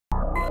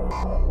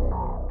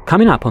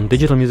Coming up on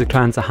Digital Music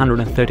Trends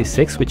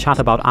 136, we chat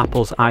about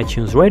Apple's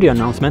iTunes radio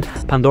announcement,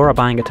 Pandora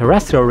buying a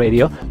terrestrial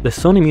radio, the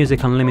Sony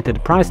Music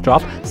Unlimited price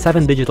drop,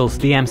 7Digital's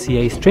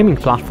DMCA streaming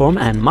platform,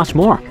 and much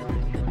more.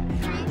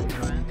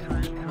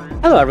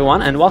 Hello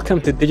everyone, and welcome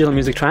to Digital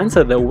Music Trends,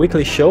 the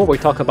weekly show where we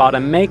talk about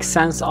and make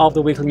sense of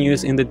the weekly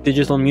news in the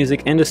digital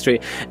music industry.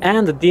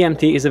 And the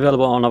DMT is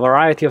available on a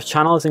variety of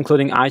channels,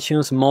 including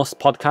iTunes, most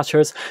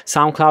podcatchers,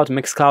 SoundCloud,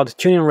 Mixcloud,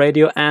 TuneIn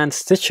Radio, and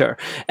Stitcher.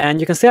 And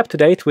you can stay up to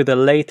date with the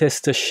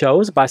latest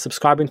shows by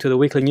subscribing to the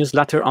weekly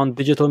newsletter on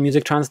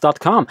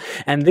digitalmusictrends.com.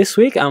 And this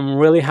week, I'm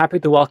really happy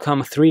to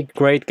welcome three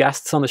great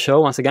guests on the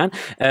show once again.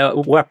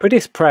 We're pretty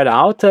spread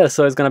out,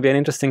 so it's going to be an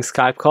interesting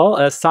Skype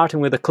call, starting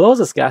with the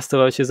closest guest,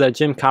 which is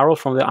Jim Carroll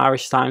from the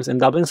Irish Times in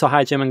Dublin. So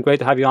hi Jim, and great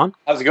to have you on.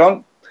 How's it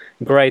going?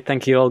 Great,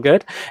 thank you, all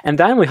good. And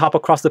then we hop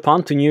across the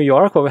pond to New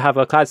York, where we have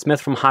Clyde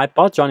Smith from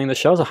HiPod joining the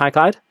show. So hi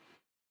Clyde.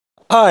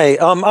 Hi,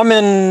 I'm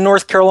in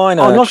North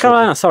Carolina. Oh, North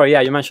Carolina. Sorry, yeah,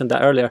 you mentioned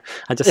that earlier.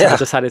 I just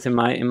had it in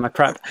my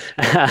prep.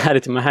 I had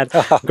it in my head.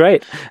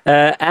 Great.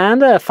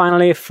 And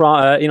finally,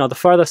 from the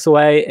furthest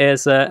away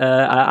is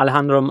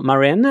Alejandro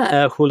Marin,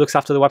 who looks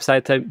after the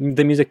website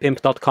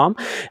themusicpimp.com,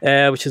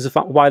 which is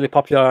widely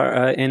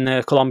popular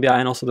in Colombia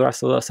and also the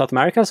rest of South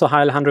America. So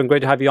hi Alejandro, and great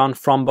to have you on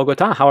from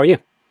Bogota. How are you?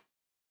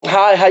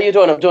 Hi, how you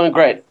doing? I'm doing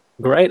great.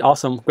 Great,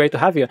 awesome, great to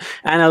have you.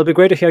 And it'll be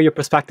great to hear your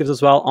perspectives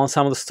as well on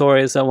some of the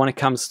stories when it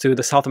comes to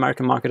the South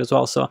American market as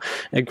well. So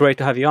great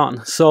to have you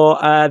on. So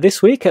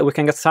this week we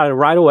can get started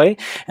right away.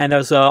 And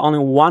there's only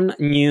one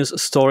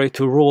news story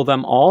to rule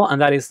them all,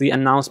 and that is the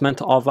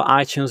announcement of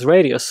iTunes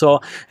Radio. So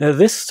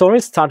this story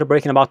started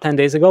breaking about 10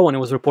 days ago when it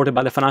was reported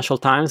by the Financial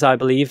Times, I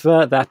believe,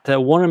 that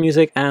Warner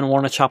Music and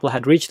Warner Chappell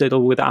had reached a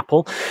deal with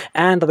Apple,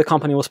 and that the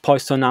company was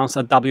poised to announce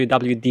a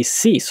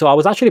WWDC. So I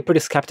was actually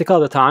pretty skeptical at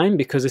the time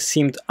because it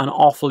seemed an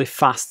awfully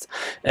fast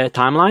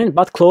timeline,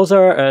 but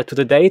closer to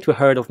the date we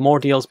heard of more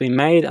deals being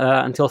made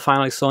until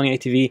finally Sony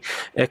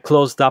ATV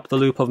closed up the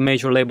loop of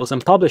major labels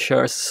and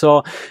publishers.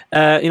 So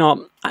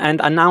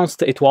and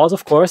announced it was,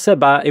 of course,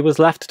 but it was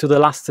left to the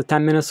last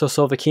 10 minutes or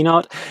so of the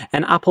keynote,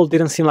 and Apple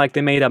didn't seem like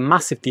they made a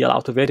massive deal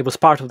out of it. It was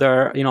part of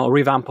their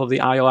revamp of the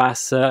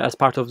iOS as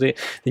part of the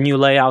new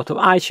layout of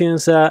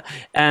iTunes,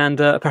 and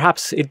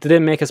perhaps it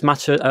didn't make as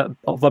much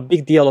of a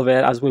big deal of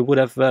it as we would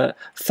have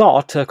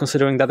thought,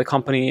 considering that the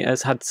company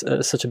has had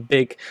such a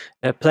big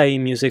play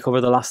in music over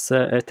the last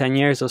 10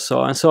 years or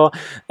so. And so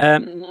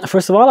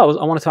first of all,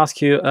 I wanted to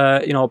ask you,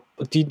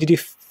 did you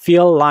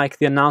feel like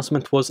the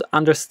announcement was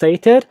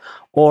understated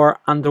or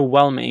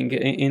underwhelming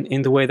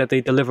in the way that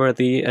they deliver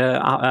the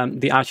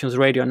iTunes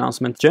Radio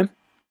announcement, Jim?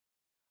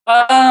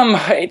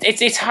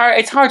 It's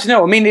hard to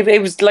know. I mean,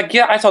 it was like,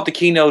 I thought the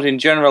keynote in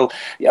general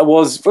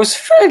was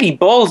fairly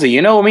ballsy.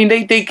 I mean,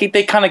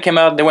 they kind of came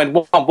out and they went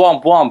womp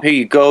womp womp. Here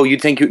you go. You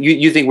think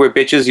we're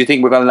bitches? You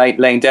think we're going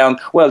to laying down?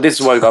 Well, this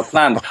is what I got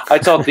planned. I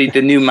thought the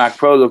new Mac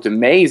Pro looked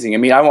amazing. I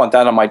mean, I want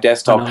that on my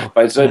desktop.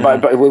 But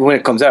when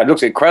it comes out, it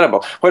looks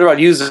incredible. Whether I'll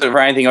use it for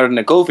anything other than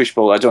a goldfish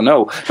bowl, I don't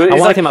know. But I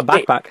want it in my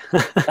backpack.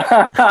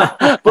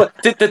 But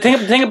the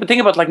thing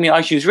about like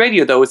iTunes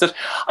Radio though is that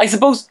I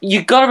suppose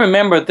you got to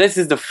remember this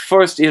is the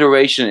first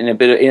iteration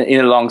in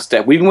a long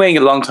step. We've been waiting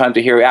a long time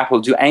to hear Apple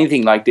do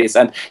anything like this,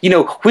 and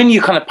when you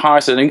kind of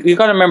parse it, and you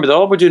got to remember that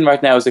all we're doing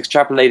right now is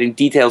extrapolating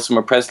details from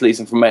a press release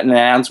and from an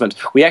announcement.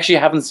 We actually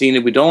haven't seen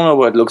it. We don't know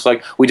what it looks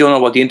like. We don't know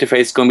what the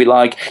interface is going to be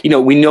like.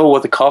 We know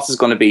what the cost is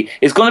going to be.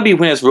 It's going to be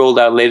when it's rolled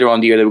out later on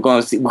the year that we're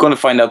going to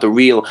find out the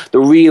real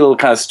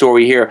kind of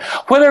story here.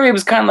 Whether it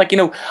was kind of like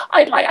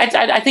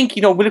I think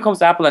when it comes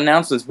to Apple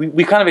announcements,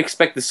 we kind of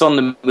expect the sun,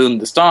 the moon,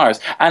 the stars,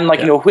 and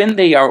when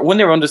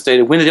they're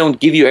understated, when they don't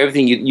give you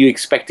everything you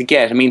expect to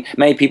get. I mean,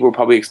 many people were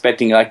probably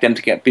expecting them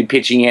to be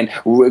pitching in,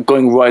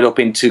 going right up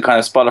into kind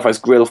of Spotify's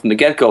grill from the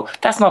get-go.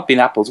 That's not been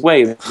Apple's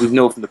way, we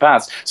know from the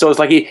past. So it's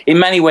like, in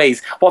many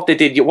ways, what they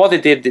did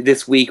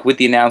this week with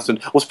the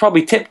announcement was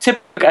probably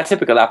a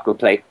typical Apple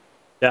play.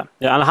 Yeah.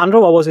 Alejandro,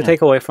 what was your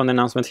takeaway from the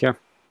announcement here?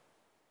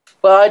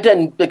 Well, I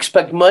didn't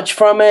expect much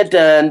from it,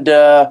 and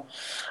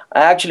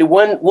actually,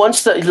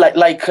 once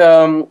like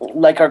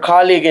our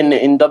colleague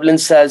in Dublin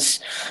says,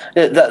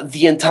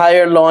 the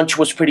entire launch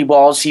was pretty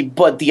ballsy.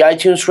 But the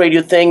iTunes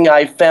Radio thing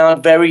I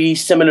found very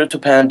similar to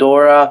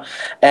Pandora,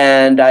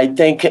 and I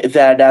think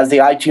that as the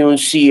iTunes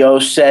CEO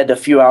said a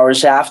few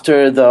hours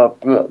after the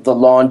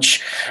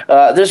launch,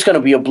 there's going to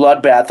be a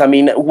bloodbath. I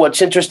mean,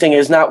 what's interesting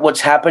is not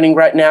what's happening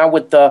right now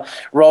with the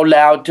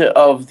rollout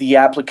of the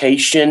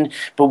application,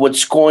 but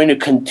what's going to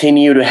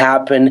continue to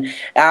happen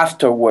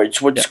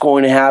afterwards. What's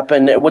going to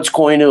happen? What's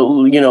going to,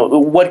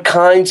 what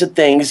kinds of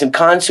things and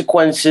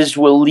consequences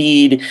will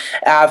lead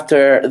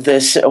after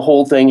this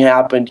whole thing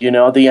happened.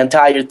 The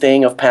entire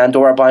thing of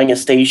Pandora buying a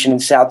station in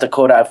South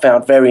Dakota I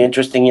found very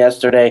interesting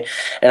yesterday,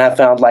 and I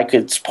found like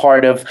it's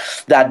part of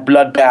that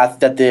bloodbath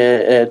that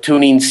the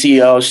tuning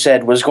CEO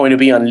said was going to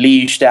be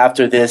unleashed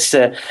after this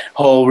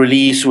whole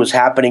release was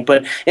happening.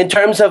 But in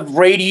terms of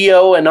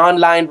radio and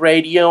online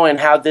radio and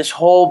how this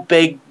whole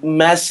big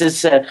mess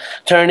is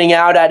turning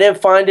out, I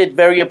didn't find it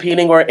very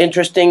appealing or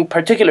interesting,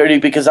 particularly particularly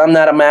because I'm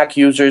not a Mac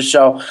user.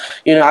 So,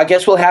 I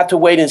guess we'll have to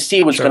wait and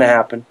see what's going to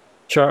happen.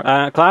 Sure.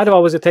 Clyde,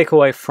 what was your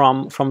takeaway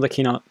from the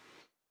keynote?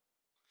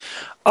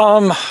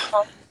 Well,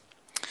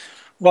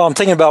 I'm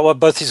thinking about what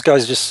both these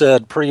guys just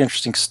said. Pretty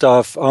interesting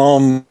stuff.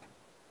 There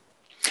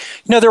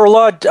were a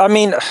lot. I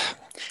mean,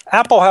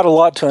 Apple had a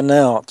lot to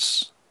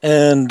announce,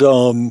 and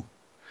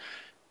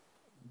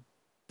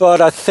but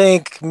I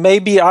think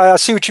maybe I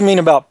see what you mean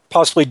about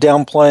possibly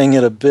downplaying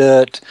it a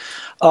bit.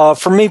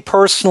 For me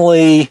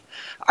personally,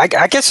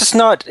 I guess it's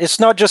not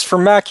just for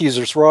Mac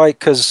users, right?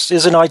 Because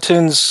isn't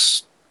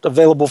iTunes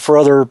available for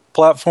other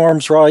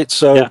platforms, right?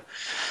 So, yeah.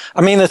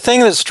 I mean, the thing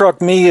that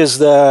struck me is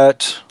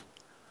that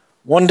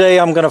one day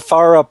I'm going to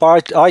fire up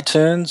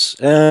iTunes,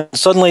 and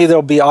suddenly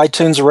there'll be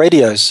iTunes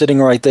Radio sitting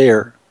right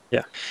there.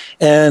 Yeah,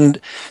 and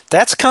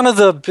that's kind of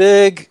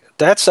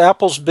that's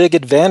Apple's big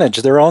advantage.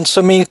 They're on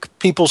so many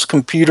people's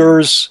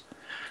computers.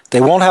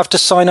 They won't have to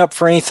sign up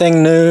for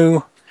anything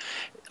new.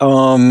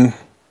 People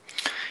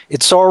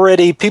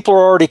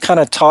are already kind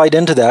of tied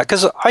into that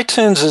because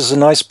iTunes is a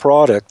nice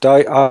product.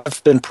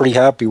 I've been pretty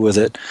happy with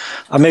it.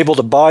 I'm able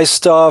to buy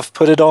stuff,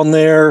 put it on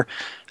there.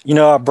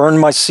 I burn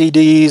my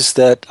CDs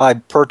that I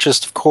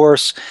purchased, of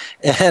course,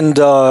 and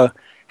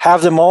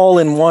have them all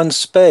in one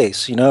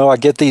space. I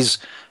get these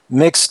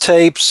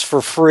mixtapes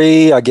for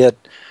free. I get,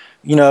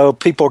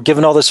 people are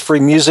giving all this free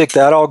music.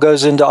 That all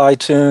goes into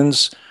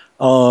iTunes.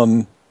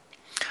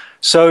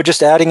 So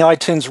just adding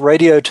iTunes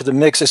Radio to the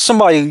mix, as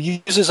somebody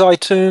who uses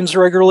iTunes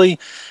regularly,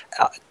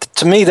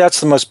 to me, that's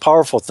the most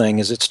powerful thing,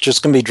 is it's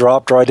just going to be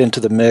dropped right into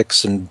the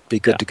mix and be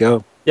good to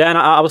go. Yeah, and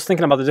I was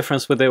thinking about the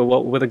difference with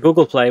the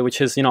Google Play,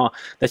 which is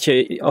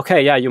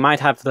that you might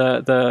have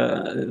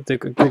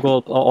the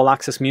Google All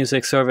Access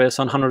Music service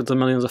on hundreds of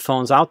millions of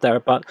phones out there,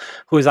 but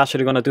who is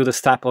actually going to do the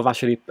step of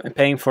actually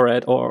paying for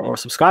it or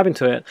subscribing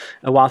to it?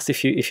 Whilst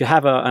if you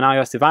have an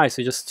iOS device,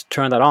 you just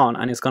turn that on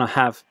and it's going to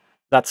have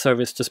that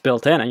service just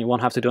built in, and you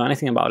won't have to do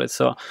anything about it.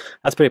 So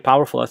that's pretty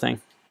powerful, I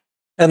think.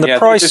 And the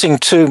pricing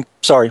too.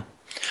 Sorry,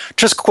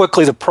 just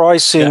quickly, the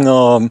pricing.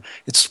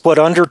 It's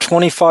under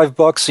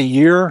 $25 a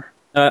year.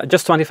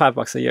 Just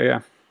 $25 a year, yeah.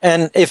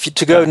 And if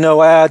to go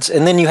no ads,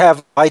 and then you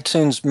have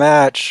iTunes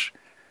Match.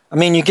 I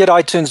mean, you get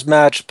iTunes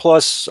Match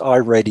plus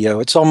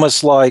iRadio. It's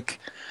almost like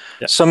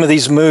some of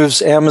these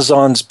moves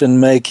Amazon's been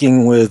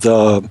making with,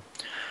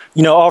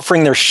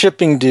 offering their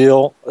shipping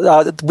deal.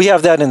 We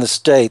have that in the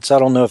States. I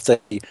don't know if they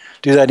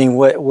do that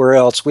anywhere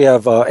else. We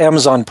have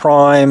Amazon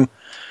Prime.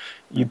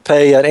 You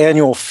pay an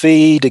annual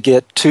fee to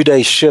get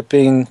 2-day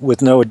shipping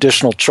with no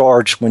additional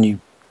charge when you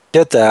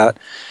get that.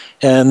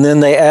 And then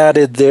they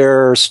added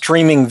their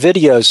streaming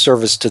video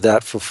service to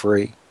that for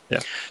free. Yeah.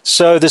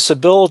 So this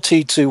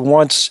ability to,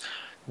 once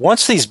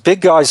these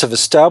big guys have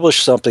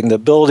established something, the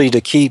ability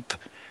to keep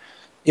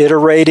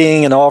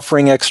iterating and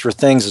offering extra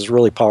things is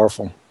really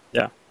powerful.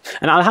 Yeah.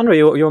 And Alejandro,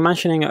 you were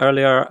mentioning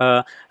earlier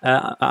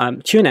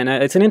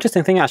TuneIn. It's an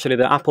interesting thing, actually,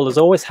 that Apple has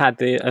always had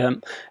the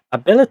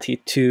ability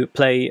to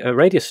play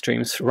radio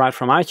streams right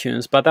from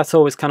iTunes, but that's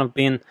always kind of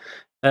been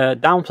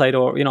downplayed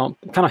or,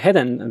 kind of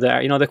hidden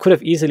there. They could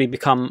have easily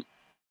become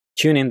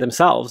TuneIn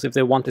themselves if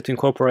they wanted to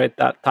incorporate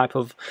that type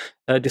of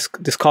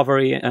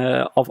discovery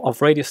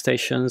of radio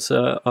stations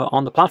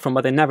on the platform,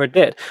 but they never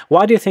did.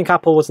 Why do you think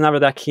Apple was never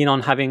that keen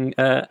on having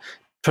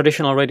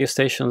traditional radio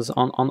stations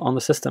on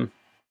the system?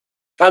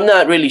 I'm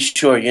not really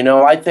sure.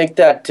 I think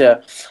that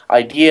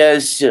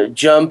ideas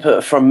jump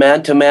from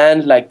man to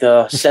man, like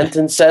the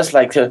sentence says,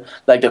 like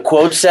the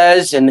quote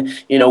says, and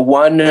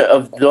one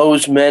of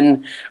those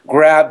men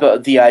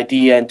grab the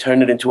idea and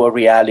turn it into a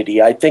reality.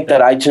 I think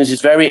that iTunes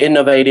is very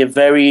innovative,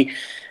 very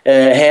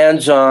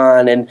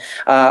hands-on, and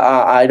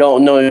I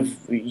don't know if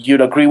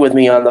you'd agree with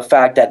me on the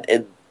fact that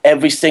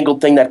every single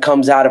thing that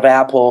comes out of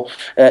Apple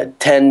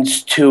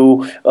tends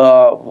to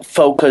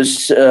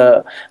focus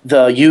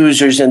the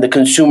users and the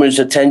consumer's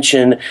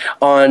attention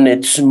on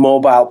its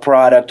mobile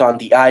product, on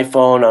the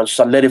iPhone, on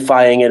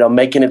solidifying it, on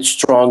making it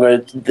stronger.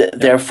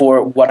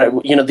 Therefore,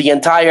 the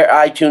entire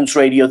iTunes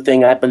Radio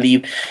thing, I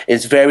believe,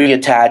 is very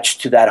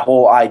attached to that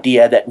whole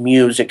idea that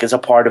music is a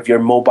part of your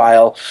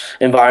mobile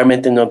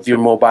environment and of your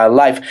mobile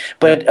life.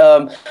 But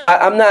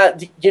I'm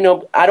not,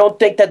 I don't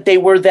think that they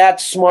were that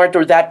smart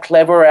or that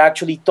clever or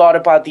actually thought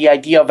about the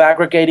idea of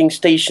aggregating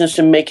stations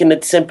and making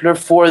it simpler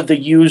for the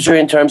user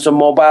in terms of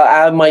mobile.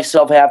 I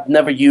myself have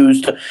never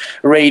used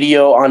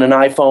radio on an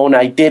iPhone.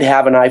 I did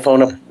have an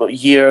iPhone a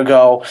year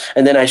ago,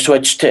 and then I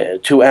switched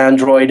to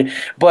Android.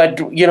 But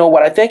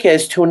what I think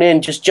is TuneIn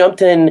just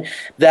jumped in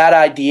that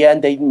idea,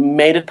 and they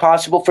made it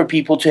possible for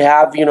people to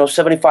have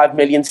 75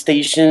 million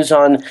stations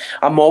on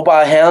a mobile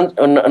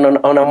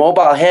on a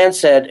mobile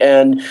handset,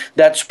 and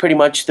that's pretty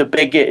much the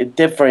big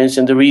difference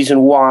and the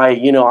reason why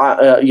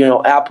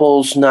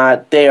Apple's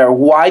not there.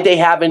 Why they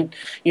haven't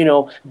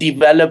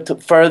developed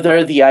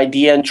further the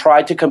idea and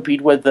tried to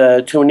compete with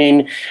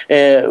TuneIn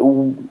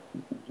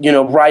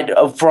right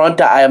up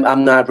front,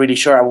 I'm not really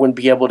sure. I wouldn't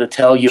be able to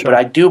tell you, Sure. but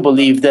I do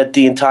believe that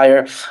the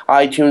entire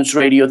iTunes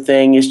radio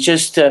thing is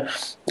just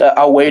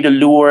a way to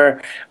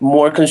lure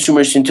more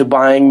consumers into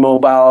buying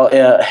mobile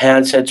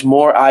handsets,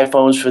 more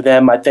iPhones for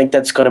them. I think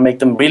that's going to make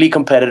them really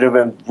competitive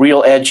and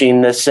real edgy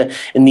in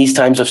these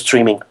times of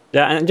streaming.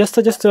 Yeah, and just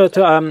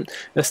to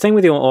staying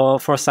with you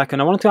for a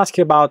second, I wanted to ask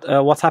you about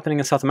what's happening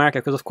in South America,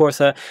 because of course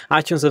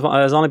iTunes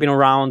has only been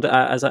around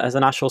as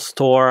an actual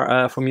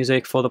store for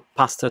music for the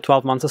past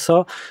 12 months or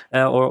so,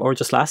 or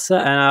just less.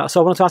 And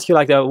so I wanted to ask you,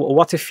 like,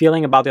 what's your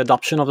feeling about the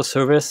adoption of the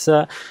service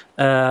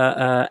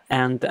and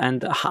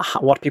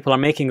what people are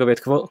making of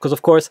it? Because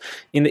of course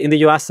in the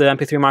US the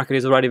MP3 market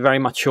is already very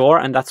mature,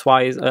 and that's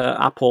why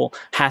Apple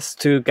has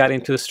to get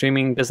into the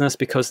streaming business,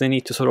 because they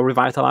need to sort of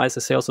revitalize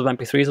the sales of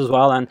MP3s as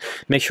well and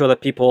make sure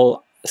that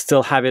people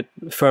still have it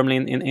firmly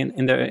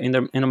in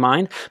their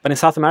mind. But in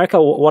South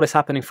America, what is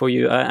happening for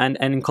you, and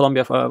in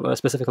Colombia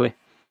specifically?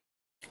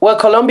 Well,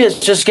 Colombia is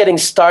just getting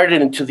started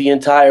into the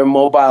entire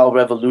mobile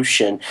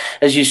revolution.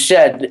 As you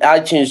said,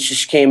 iTunes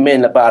just came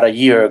in about a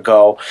year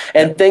ago,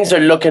 and things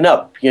are looking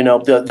up.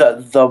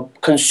 The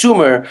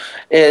consumer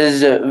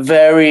is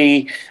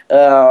very.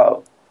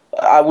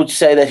 I would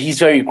say that he's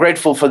very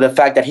grateful for the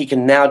fact that he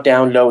can now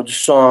download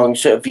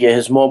songs via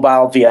his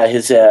mobile, via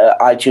his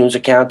iTunes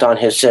account on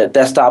his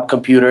desktop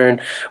computer and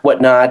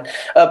whatnot.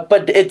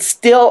 But it's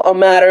still a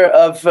matter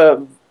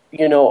of,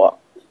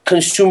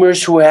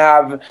 consumers who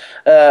have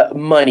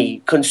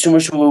money,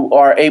 consumers who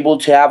are able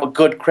to have a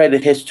good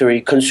credit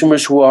history,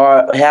 consumers who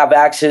have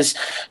access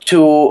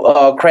to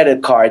a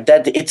credit card.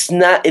 That it's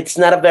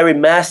not a very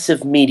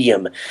massive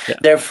medium. Yeah.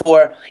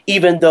 Therefore,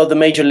 even though the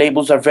major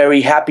labels are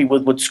very happy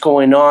with what's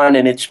going on,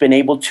 and it's been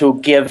able to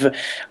give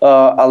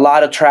a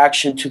lot of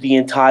traction to the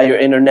entire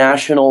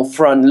international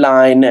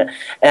frontline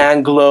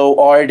Anglo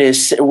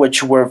artists,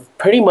 which were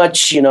pretty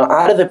much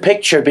out of the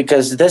picture,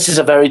 because this is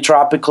a very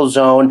tropical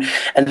zone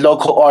and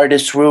local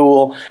artists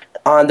rule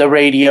on the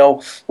radio.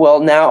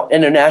 Well, now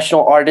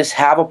international artists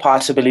have a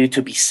possibility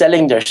to be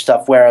selling their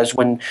stuff, whereas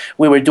when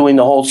we were doing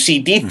the whole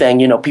CD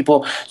thing,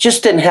 people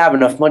just didn't have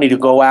enough money to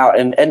go out,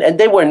 and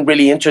they weren't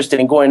really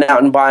interested in going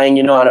out and buying,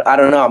 I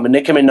don't know, a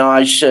Nicki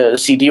Minaj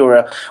CD or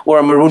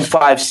a Maroon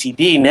 5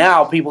 CD.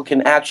 Now people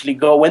can actually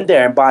go in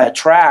there and buy a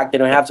track. They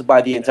don't have to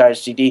buy the entire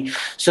CD.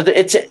 So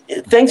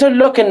things are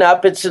looking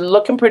up. It's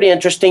looking pretty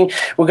interesting.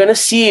 We're going to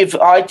see if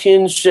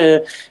iTunes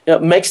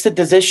makes the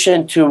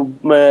decision to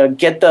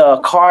get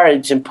the cards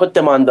and put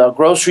them on the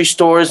grocery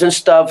stores and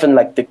stuff, and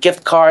like the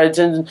gift cards,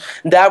 and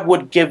that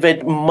would give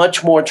it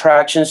much more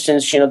traction,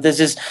 since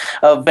this is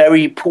a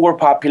very poor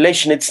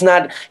population. It's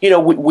not,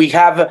 we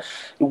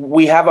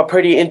have a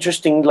pretty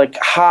interesting, like,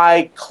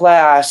 high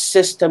class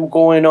system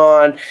going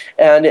on,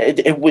 and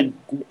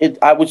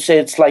I would say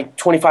it's like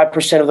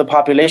 25% of the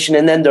population,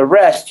 and then the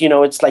rest,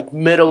 it's like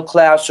middle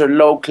class or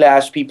low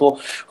class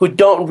people who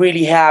don't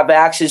really have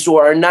access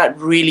or are not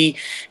really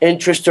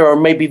interested, or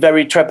maybe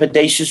very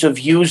trepidatious of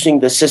using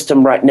the system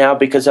right now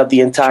because of the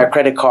entire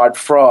credit card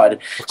fraud.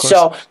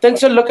 So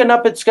things are looking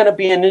up. It's going to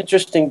be an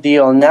interesting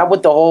deal. And now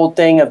with the whole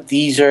thing of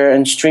Deezer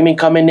and streaming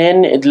coming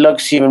in, it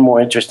looks even more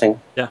interesting.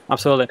 Yeah,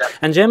 absolutely.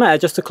 And Jim,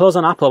 just to close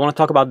on Apple, I want to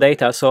talk about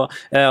data. So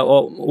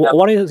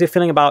what is your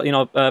feeling about,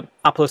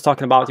 Apple is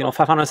talking about,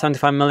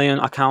 575 million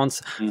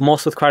accounts,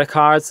 most with credit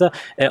cards.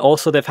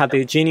 Also, they've had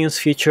the Genius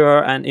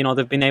feature, and,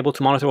 they've been able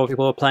to monitor what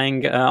people are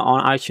playing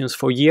on iTunes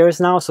for years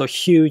now. So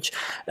huge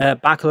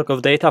backlog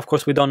of data. Of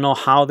course, we don't know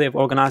how they've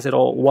organized it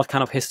or what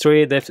kind of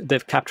history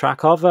they've kept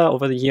track of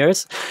over the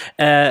years.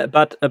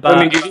 But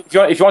I mean, if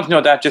you want to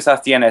know that, just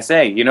ask the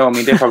NSA.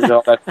 They probably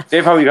got that.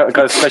 They probably got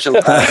a special.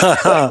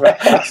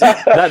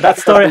 that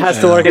story has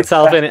to work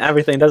itself in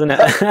everything, doesn't it?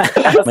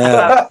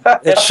 Man,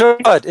 it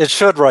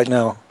should right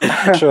now.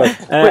 It should.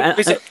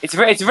 It's a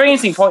very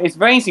interesting point. It's a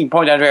very interesting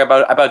point, Andrea,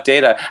 about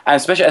data, and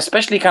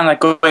especially kind of like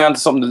going on to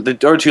something that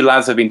the other two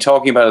lads have been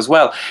talking about as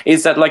well.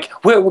 Is that, like,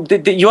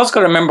 you also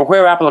got to remember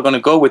where Apple are going to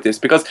go with this,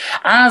 because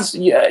as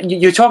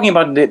you're talking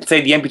about,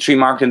 say, the MP3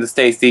 market in the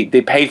States,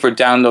 the paid for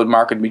download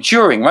market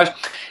maturing, right?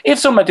 If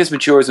something like this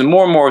matures and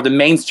more of the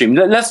mainstream,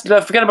 let's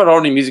forget about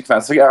ordinary music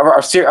fans,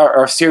 our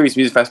serious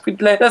music fans.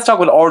 Let's talk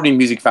about ordinary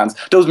music fans,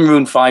 those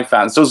Maroon 5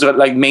 fans, those are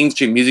like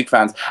mainstream music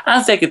fans.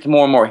 As they get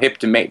more and more hip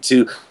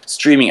to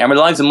streaming and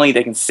realize the money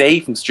they can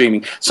save from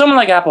streaming, someone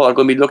like Apple are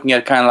going to be looking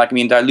at kind of like,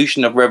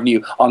 dilution of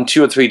revenue on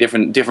 2 or 3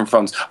 different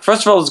fronts.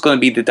 First of all, it's going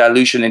to be the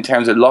dilution in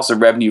terms of loss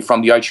of revenue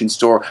from the iTunes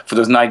store for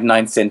those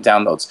 99-cent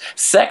downloads.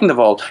 Second of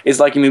all, is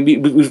like,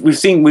 we've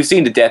seen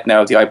the death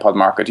now of the iPod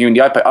market. The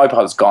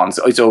iPod is gone,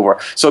 so it's over.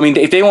 So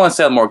if they want to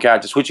sell more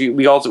gadgets, which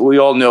we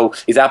all know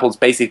is Apple's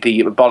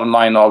basically bottom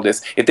line in all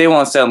this, if they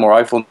want to sell more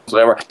iPhones,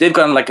 whatever, they've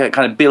got to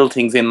kind of build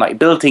things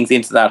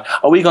into that.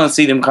 Are we going to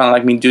see them kind of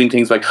like doing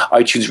things like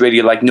iTunes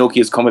Radio like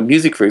Nokia's come with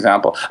music, for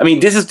example. I mean,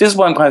 this is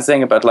what I'm kind of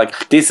saying about like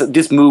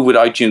this move with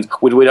iTunes,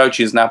 with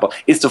iTunes and Apple.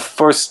 It's the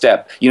first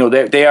step. You know,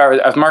 they are,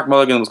 as Mark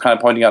Mulligan was kind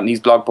of pointing out in his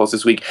blog post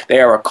this week, they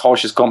are a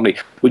cautious company,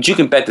 which you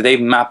can bet that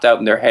they've mapped out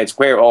in their heads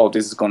where all of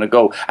this is going to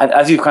go. And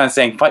as you're kind of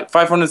saying,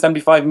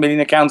 575 million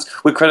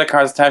accounts with credit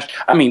cards attached.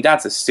 I mean,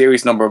 that's a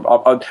serious number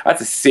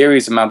that's a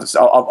serious amount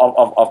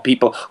of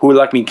people who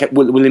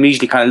will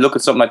immediately kind of look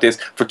at something like this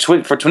for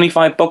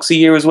 $25 a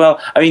year as well.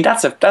 I mean,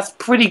 that's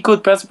pretty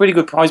good. That's a pretty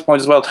good price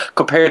point as well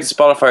compared to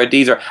Spotify or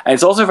Deezer. And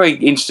it's also very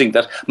interesting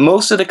that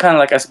most of the kind of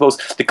like, I suppose,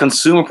 the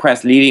consumer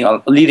press leading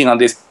on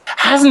this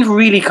hasn't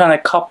really kind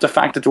of copped the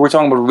fact that we're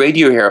talking about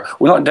radio here.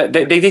 We're not.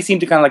 They seem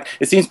to kind of like,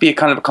 it seems to be a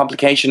kind of a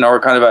complication or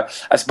kind of a,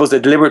 I suppose, a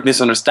deliberate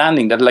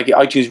misunderstanding that like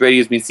iTunes Radio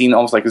has been seen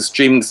almost like a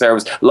streaming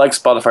service like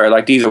Spotify or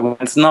like Deezer. When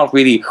it's not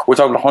really. We're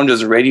talking about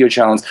hundreds of radio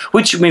channels,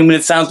 which, I mean,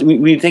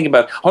 when you think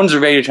about hundreds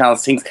of radio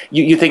channels,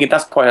 you think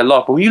that's quite a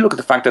lot. But when you look at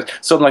the fact that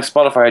something like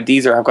Spotify or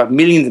Deezer have got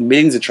millions and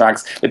millions of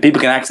tracks that people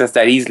can access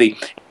that easily,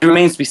 it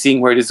remains to be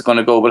seen where this is going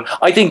to go. But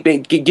I think,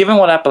 given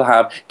what Apple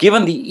have,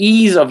 given the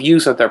ease of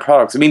use of their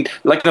products, I mean,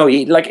 like, you know,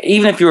 like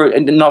even if you're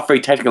not very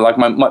technical, like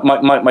my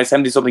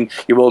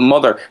 70-something-year-old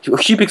mother,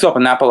 she picks up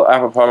an Apple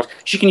product,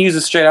 she can use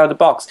it straight out of the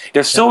box.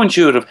 They're so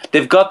intuitive.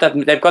 They've got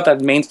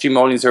that mainstream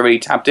audience already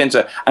tapped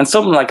into, and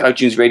something like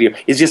iTunes Radio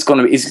is just going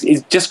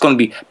to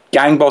be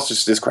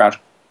gangbusters to this crowd.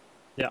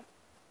 Yeah.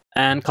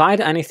 And Clyde,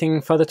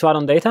 anything further to add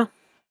on data,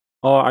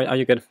 or are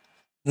you good?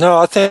 No,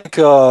 I think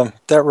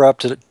that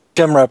wrapped it.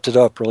 Jim wrapped it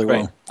up really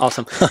well.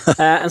 Awesome.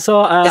 And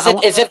so,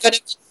 is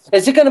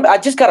it gonna? I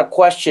just got a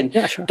question.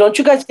 Yeah, sure. Don't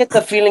you guys get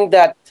the feeling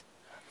that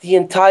the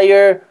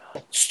entire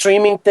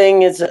streaming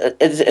thing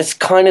is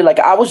kind of like,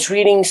 I was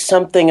reading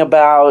something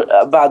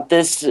about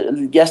this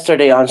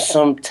yesterday on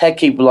some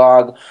techie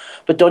blog,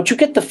 but don't you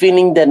get the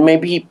feeling that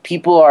maybe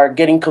people are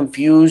getting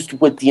confused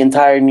with the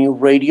entire new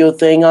radio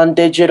thing on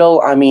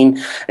digital? I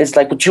mean, it's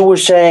like what you were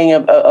saying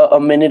a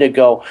minute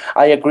ago.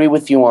 I agree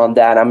with you on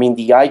that. I mean,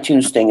 the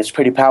iTunes thing is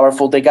pretty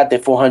powerful. They got the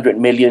 400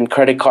 million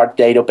credit card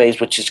database,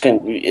 which is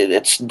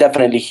it's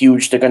definitely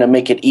huge. They're going to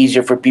make it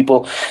easier for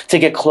people to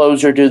get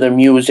closer to their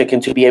music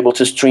and to be able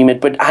to stream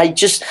it. But I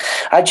just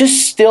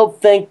still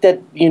think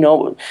that, you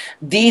know,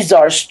 these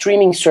are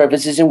streaming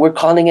services and we're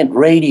calling it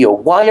radio.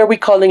 Why are we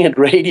calling it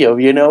radio?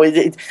 You know,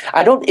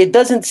 it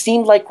doesn't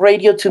seem like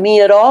radio to me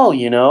at all,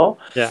 you know?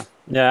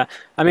 Yeah.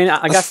 I mean,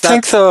 I guess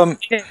that's a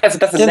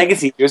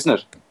legacy, isn't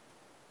it?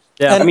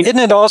 Yeah. And I mean, isn't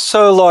it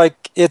also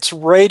like it's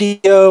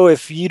radio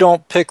if you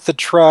don't pick the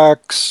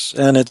tracks,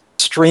 and it's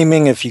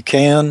streaming if you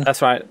can?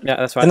 That's right. Yeah,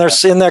 that's right. And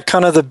isn't that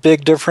kind of the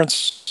big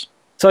difference?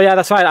 So yeah,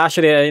 that's right.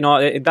 Actually, you know,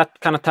 that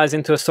kind of ties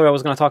into a story I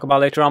was going to talk about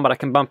later on, but I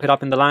can bump it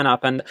up in the lineup.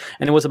 And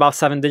it was about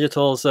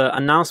 7Digital's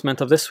announcement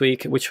of this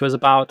week, which was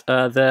about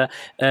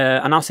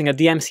announcing a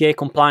DMCA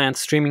compliant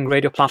streaming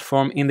radio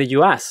platform in the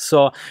US.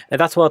 So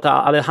that's what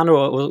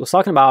Alejandro was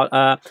talking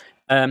about.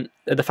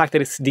 The fact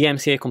that it's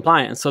DMCA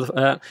compliant. So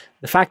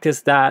the fact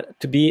is that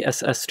to be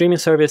a streaming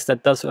service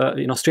that does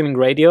streaming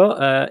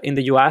radio in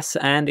the US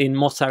and in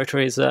most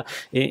territories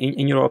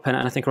in Europe and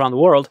I think around the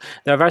world,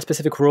 there are very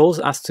specific rules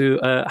as to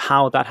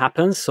how that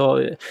happens.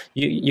 So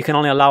you can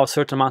only allow a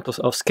certain amount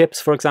of skips,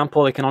 for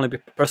example. It can only be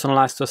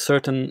personalized to a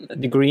certain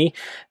degree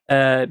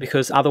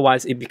because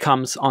otherwise it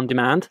becomes on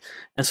demand.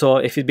 And so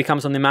if it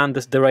becomes on demand,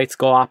 the rates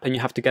go up and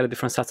you have to get a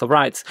different set of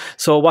rights.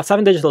 So what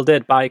 7Digital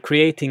did by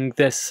creating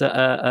this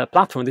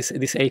platform,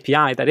 this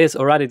API that is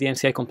already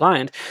DMCA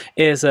compliant,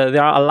 is they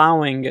are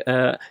allowing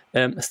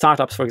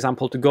startups, for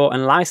example, to go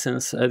and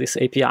license this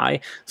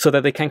API so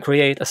that they can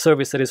create a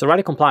service that is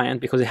already compliant,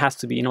 because it has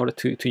to be in order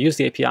to use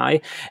the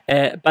API,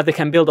 but they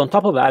can build on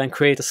top of that and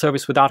create a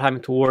service without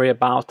having to worry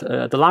about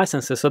the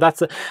licenses. So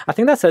I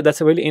think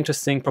that's a really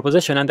interesting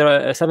proposition, and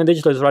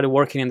 7Digital is already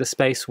working in the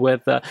space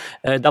with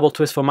Double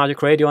Twist for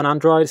Magic Radio on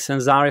Android,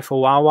 Senzari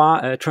for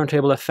Wawa,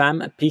 Turntable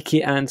FM,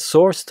 Peaky, and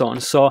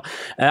Sourcetone. So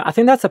I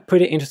think that's a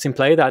pretty interesting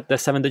play that the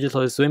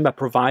 7Digital is doing by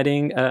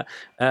providing a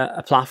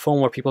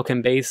platform where people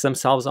can base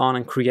themselves on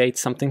and create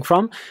something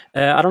from.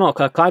 I don't know,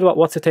 Clyde,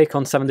 what's your take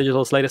on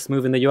 7Digital's latest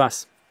move in the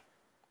US?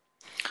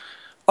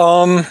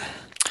 You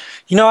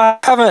know,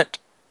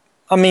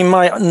 I mean,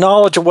 my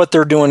knowledge of what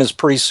they're doing is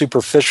pretty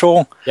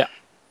superficial. Yeah.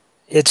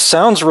 It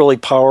sounds really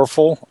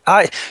powerful.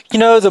 The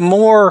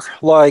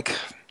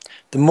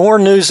more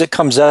news that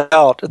comes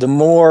out, the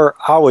more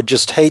I would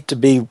just hate to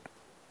be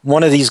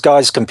one of these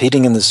guys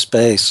competing in this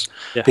space,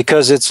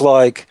 because it's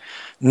like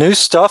new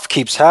stuff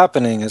keeps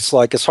happening. It's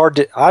like it's hard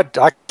to,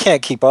 I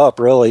can't keep up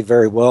really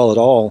very well at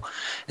all,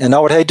 and I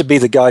would hate to be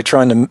the guy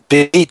trying to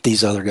beat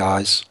these other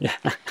guys. Yeah,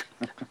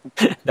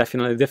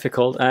 definitely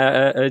difficult.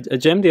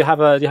 Jim, do you have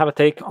a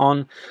take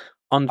on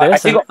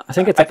this? I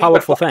think it's a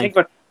powerful thing.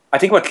 I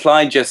think what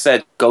Clyde just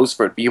said goes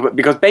for it,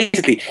 because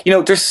basically,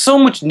 there's so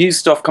much new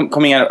stuff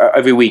coming out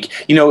every week.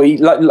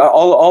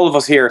 All of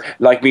us here,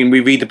 we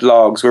read the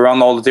blogs, we're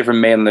on all the different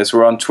mailing lists,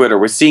 we're on Twitter,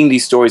 we're seeing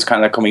these stories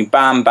kind of coming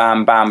bam,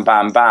 bam, bam,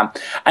 bam, bam.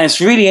 And it's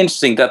really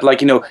interesting that,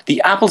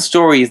 the Apple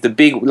story is the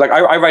big,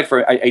 I write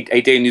for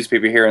a daily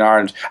newspaper here in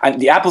Ireland,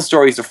 and the Apple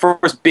story is the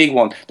first big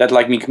one that,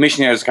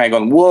 commissioners are kind of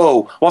going,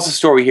 whoa, what's the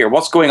story here?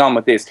 What's going on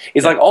with this?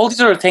 It's all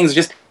these other things are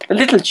just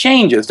little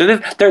changes,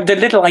 they're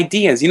little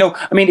ideas,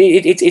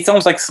 it's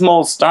almost like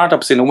small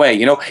startups in a way,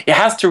 it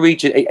has to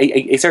reach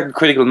a certain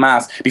critical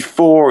mass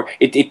before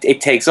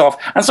it takes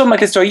off. And something like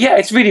this story, yeah,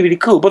 it's really, really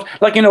cool, but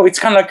it's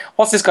kind of like,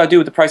 what's this got to do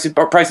with the price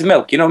of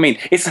milk, you know what I mean?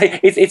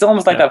 It's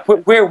almost like that.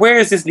 Where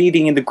is this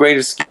leading in the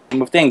greater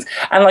scheme of things?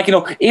 And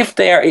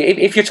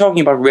if you're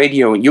talking about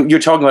radio, you're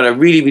talking about a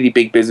really, really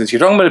big business, you're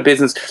talking about a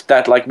business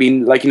that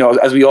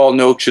as we all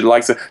know, should the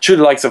likes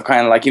of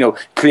kind of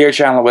Clear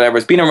Channel or whatever,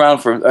 it's been around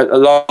for a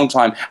long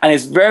time, and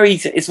it's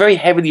very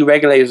heavily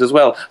regulated as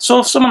well. So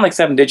if someone like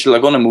 7Digital are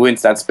going to move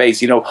into that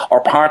space,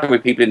 or partner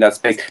with people in that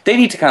space, they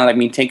need to kind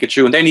of think it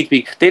through, and they need to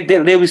be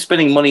they'll be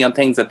spending money on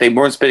things that they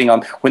weren't spending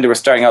on when they were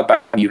starting out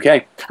back in the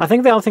UK. I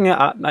think the other thing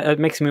that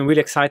makes me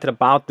really excited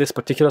about this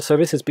particular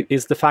service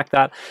is the fact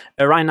that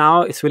right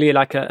now it's really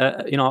like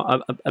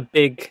a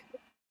big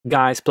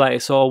guys play.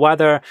 So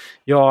whether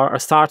you're a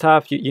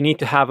startup, you need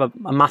to have a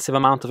massive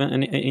amount of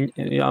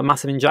a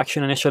massive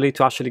injection initially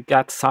to actually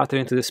get started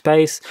into the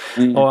space,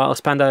 or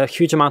spend a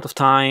huge amount of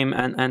time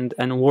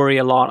and worry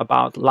a lot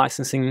about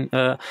licensing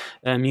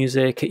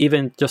music,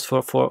 even just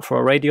for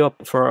radio,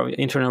 for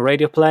internet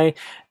radio play.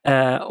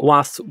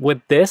 Whilst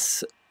with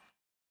this,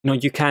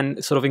 you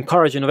can sort of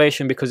encourage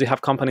innovation, because you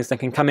have companies that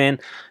can come in,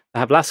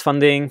 have less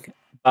funding,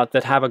 but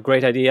that have a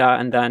great idea,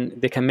 and then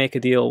they can make a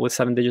deal with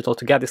 7Digital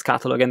to get this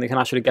catalog, and they can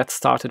actually get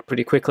started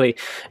pretty quickly,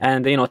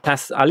 and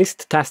at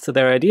least test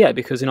their idea,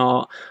 because a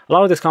lot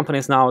of these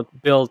companies now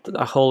build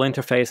a whole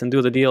interface and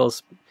do the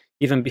deals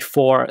even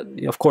before,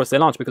 of course, they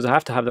launch, because they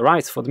have to have the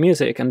rights for the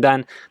music, and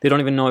then they don't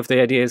even know if the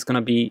idea is going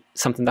to be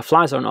something that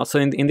flies or not. So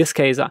in this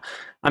case,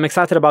 I'm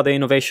excited about the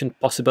innovation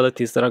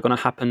possibilities that are going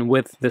to happen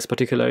with this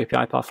particular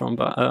API platform.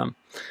 But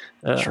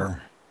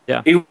sure.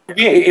 Yeah.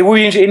 It would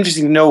be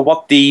interesting to know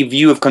what the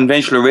view of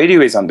conventional radio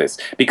is on this,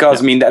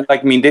 because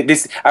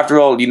this, after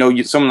all,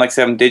 someone like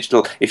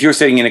 7Digital, if you're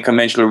sitting in a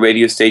conventional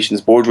radio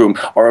station's boardroom,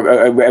 or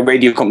a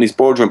radio company's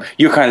boardroom,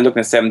 you're kind of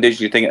looking at 7Digital,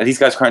 you're thinking, these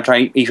guys are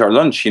trying to eat our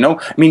lunch, you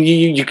want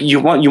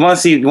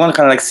to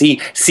kind of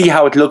see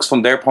how it looks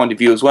from their point of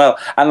view as well.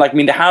 And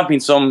there have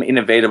been some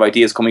innovative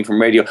ideas coming from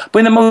radio, but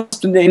in the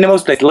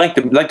most places, like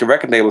the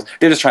record labels,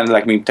 they're just trying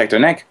to protect their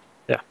neck.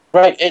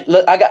 Right.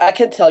 Look, I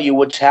can tell you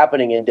what's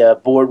happening in the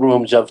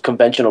boardrooms of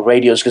conventional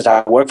radios, because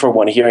I work for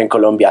one here in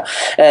Colombia.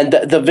 And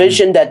the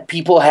vision that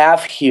people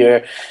have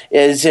here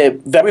is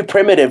very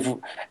primitive,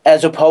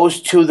 as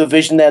opposed to the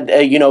vision that,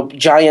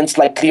 giants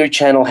like Clear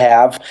Channel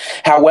have.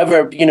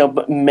 However,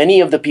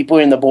 many of the people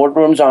in the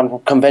boardrooms on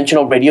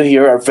conventional radio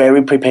here are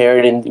very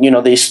prepared, and,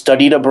 they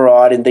studied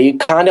abroad, and they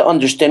kind of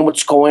understand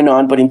what's going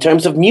on. But in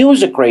terms of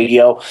music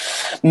radio,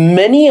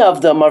 many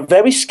of them are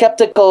very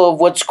skeptical of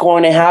what's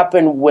going to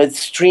happen with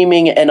streaming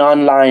and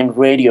online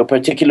radio,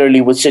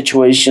 particularly with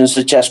situations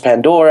such as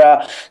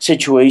Pandora,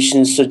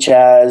 situations such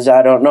as,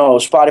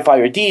 Spotify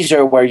or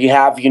Deezer, where you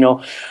have,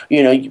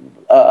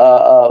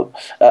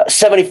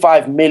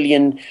 75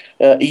 million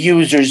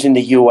users in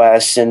the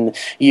US, and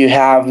you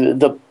have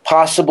the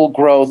possible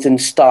growth in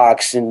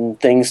stocks and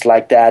things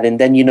like that. And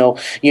then,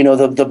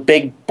 the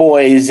big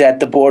boys at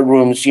the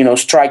boardrooms,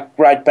 strike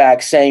right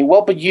back saying,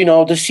 well, but,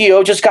 the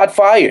CEO just got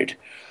fired.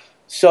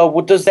 So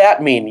what does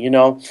that mean,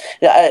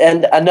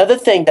 And another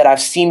thing that I've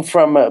seen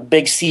from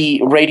big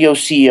radio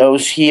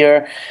CEOs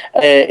here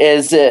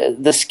is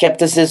the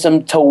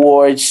skepticism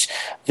towards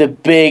the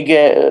big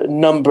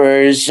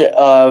numbers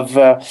of,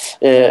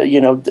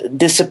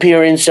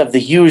 disappearance of the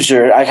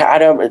user. I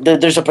don't.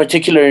 There's a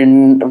particular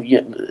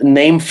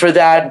name for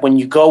that when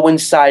you go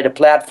inside a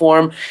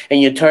platform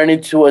and you turn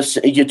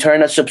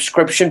a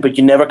subscription, but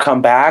you never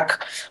come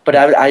back. But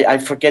I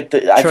forget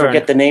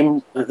the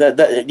name.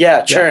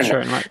 Churn.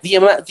 Churn,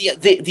 right.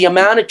 The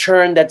amount of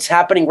churn that's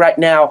happening right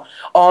now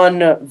on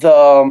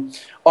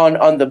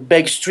the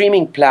big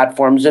streaming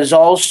platforms is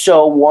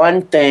also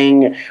one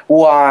thing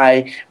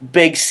why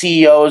big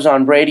CEOs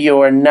on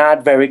radio are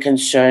not very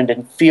concerned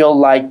and feel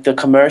like the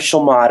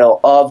commercial model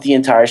of the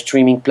entire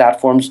streaming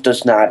platforms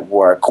does not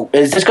work.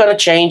 Is this going to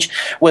change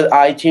with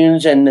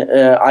iTunes and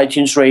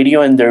iTunes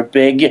Radio and their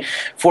big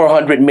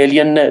 400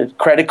 million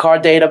credit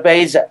card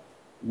database?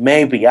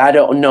 Maybe. I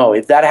don't know.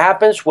 If that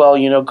happens, well,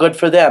 good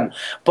for them.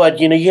 But,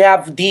 you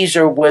have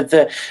Deezer with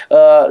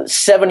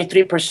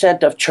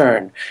 73% of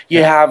churn.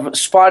 You have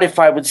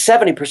Spotify with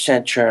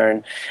 70%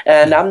 churn.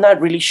 And I'm not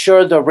really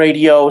sure the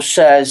radio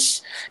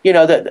says,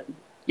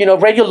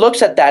 radio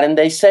looks at that and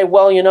they say,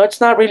 well,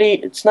 it's not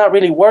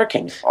really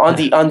working. On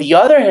the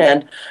other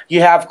hand,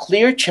 you have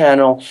Clear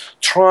Channel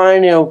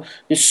trying to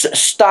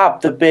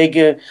stop the big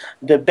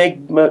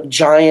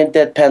giant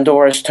that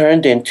Pandora's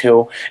turned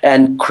into,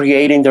 and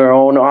creating their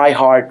own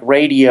iHeart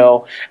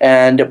Radio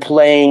and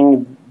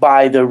playing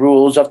by the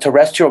rules of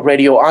terrestrial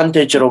radio on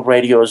digital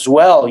radio as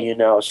well,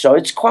 So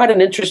it's quite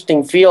an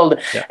interesting field,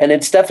 and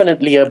it's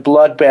definitely a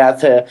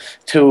bloodbath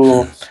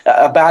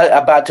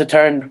about to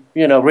turn,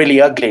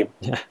 really ugly.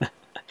 Yeah.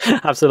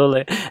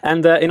 Absolutely,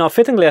 and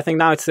fittingly, I think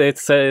now it's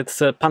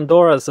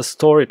Pandora's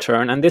story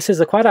turn, and this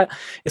is quite a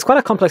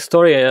complex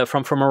story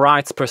from a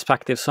rights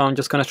perspective. So I'm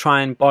just going to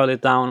try and boil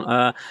it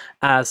down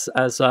as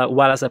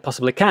well as I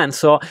possibly can.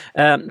 So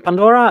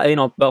Pandora,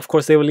 of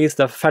course, they released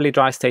a fairly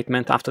dry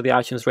statement after the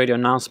iTunes Radio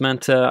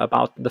announcement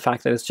about the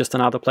fact that it's just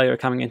another player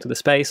coming into the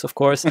space, of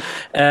course.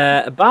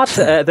 But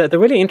the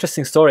really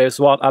interesting story is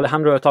what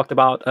Alejandro talked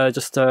about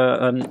just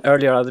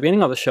earlier at the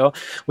beginning of the show,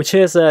 which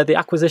is the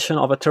acquisition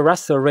of a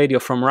terrestrial radio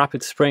from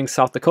Rapid Springs,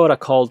 South Dakota,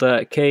 called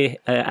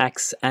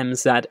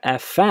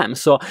KXMZ-FM.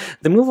 So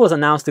the move was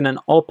announced in an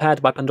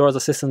op-ed by Pandora's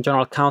Assistant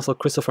General Counsel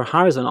Christopher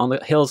Harrison on the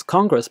Hill's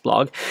Congress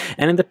blog,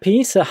 and in the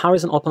piece,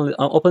 Harrison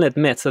openly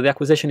admits that the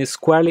acquisition is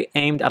squarely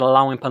aimed at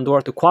allowing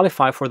Pandora to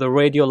qualify for the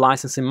Radio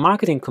Licensing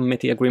Marketing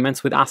Committee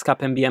agreements with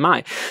ASCAP and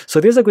BMI. So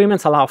these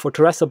agreements allow for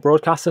terrestrial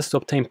broadcasters to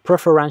obtain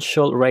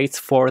preferential rates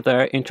for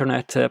their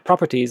internet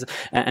properties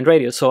and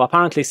radios. So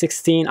apparently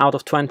 16 out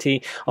of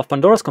 20 of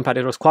Pandora's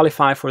competitors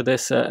qualify for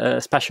this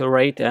special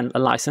rate and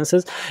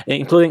licenses,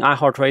 including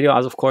iHeartRadio,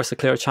 as of course the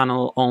Clear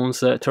Channel owns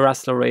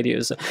terrestrial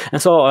radios.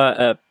 And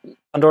so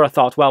Pandora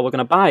thought, well, we're going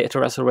to buy a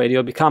terrestrial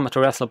radio, become a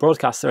terrestrial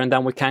broadcaster, and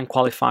then we can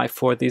qualify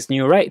for these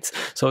new rates.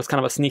 So it's kind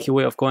of a sneaky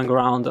way of going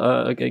around,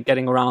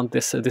 getting around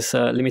this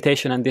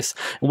limitation and this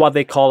what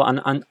they call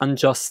an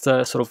unjust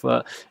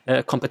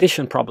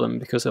competition problem,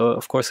 because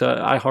of course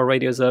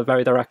iHeartRadio is a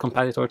very direct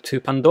competitor to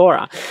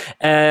Pandora.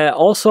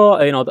 Also,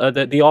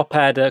 the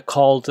op-ed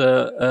called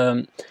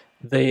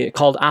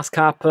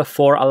ASCAP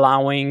for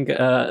allowing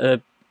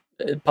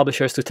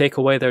publishers to take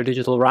away their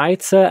digital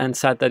rights and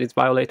said that it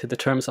violated the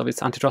terms of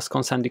its antitrust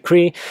consent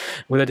decree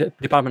with the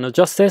Department of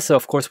Justice. So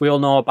of course, we all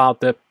know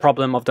about the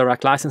problem of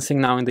direct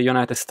licensing now in the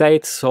United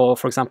States. So,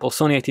 for example,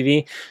 Sony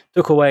ATV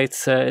took away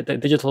its the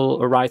digital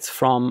rights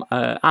from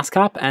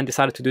ASCAP and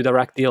decided to do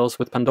direct deals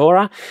with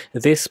Pandora.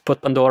 This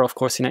put Pandora, of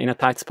course, in a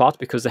tight spot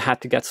because they had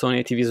to get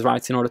Sony ATV's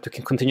rights in order to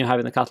continue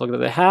having the catalog that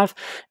they have.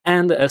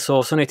 And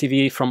so Sony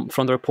ATV,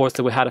 from the reports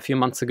that we had a few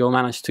months ago,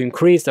 managed to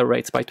increase their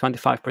rates by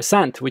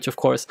 25%, which of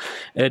course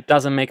it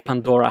doesn't make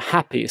Pandora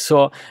happy.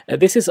 So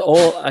this is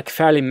all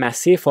fairly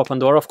messy for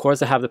Pandora. Of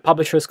course, they have the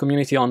publishers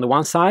community on the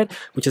one side,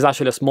 which is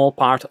actually a small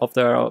part of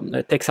their,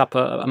 it takes up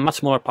a much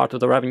smaller part of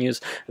the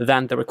revenues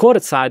than the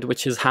recorded side,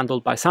 which is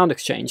handled by Sound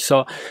Exchange.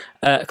 So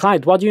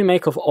Clyde, what do you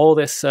make of all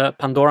this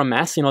Pandora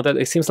mess? That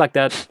it seems like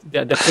they're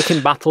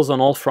picking battles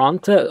on all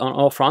fronts.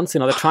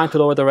 They're trying to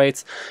lower the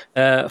rates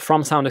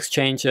from Sound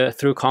Exchange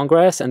through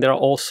Congress, and they're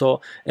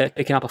also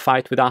picking up a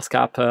fight with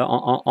ASCAP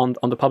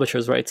on the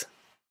publishers' rates.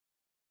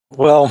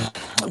 Well,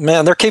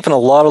 man, they're keeping a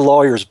lot of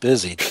lawyers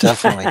busy,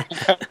 definitely.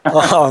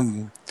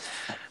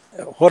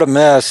 What a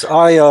mess.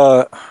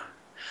 I'm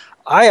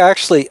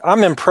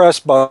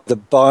impressed by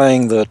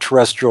buying the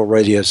terrestrial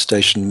radio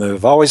station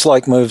move. I always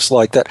like moves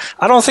like that.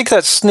 I don't think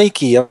that's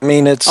sneaky. I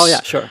mean, it's, oh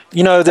yeah, sure.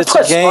 That's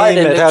a game.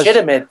 It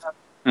legitimate.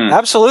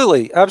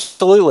 Absolutely,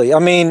 absolutely. I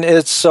mean,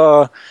 it's.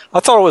 I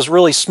thought it was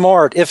really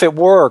smart. If it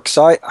works,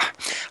 I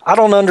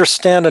don't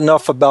understand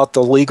enough about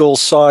the legal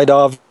side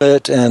of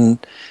it, and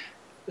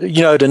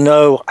to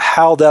know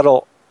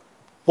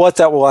what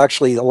that will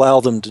actually allow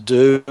them to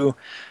do.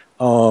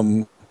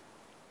 I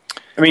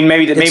mean,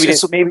 maybe they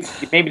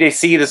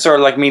see it as sort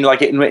of like when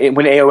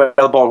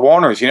AOL bought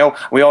Warner's.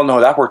 We all know how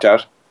that worked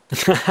out.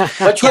 This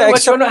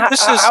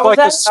is like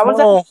a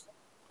small.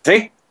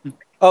 See?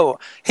 Oh,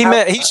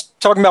 he's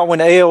talking about when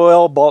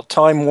AOL bought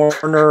Time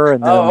Warner,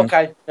 and then,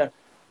 okay. Yeah.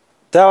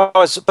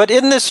 But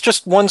isn't this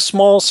just one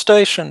small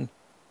station?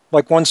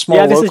 Like one small.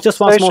 Yeah, this is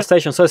just one small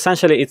station. So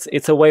essentially,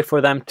 it's a way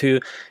for them to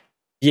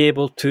be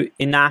able to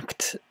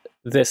enact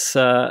this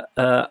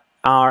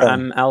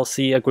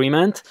RMLC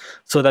agreement,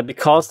 so that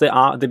because they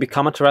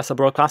become a terrestrial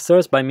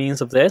broadcasters by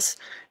means of this,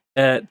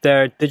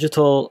 their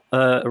digital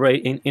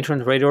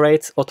internet radio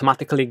rates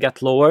automatically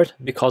get lowered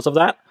because of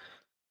that.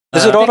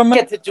 Is it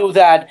automatic?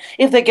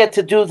 If they get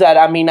to do that,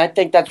 I mean, I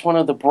think that's one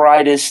of the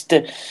brightest,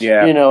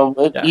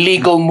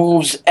 legal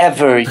moves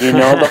ever.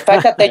 The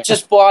fact that they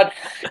just bought,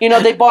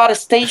 they bought a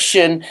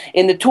station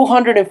in the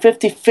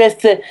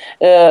 255th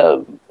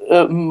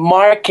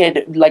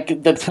market, like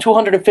the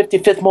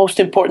 255th most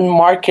important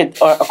market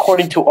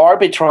according to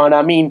Arbitron.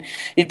 I mean,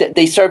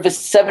 they service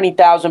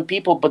 70,000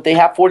 people, but they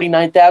have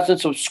 49,000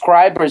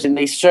 subscribers, and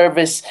they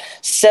service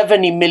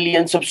 70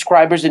 million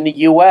subscribers in the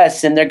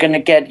U.S. and they're going to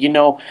get,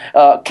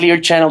 clear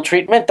channel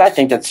treatment. I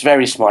think that's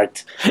very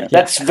smart.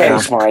 That's very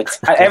smart.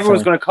 And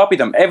everyone's going to copy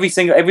them. Every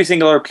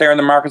single other player in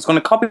the market is going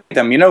to copy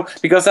them.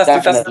 Because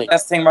that's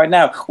the thing right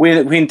now.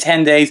 Within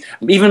 10 days,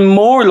 even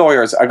more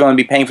lawyers are going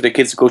to be paying for their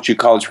kids to go through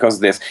college because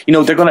of this.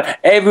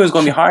 Everyone's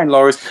going to be hiring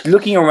lawyers,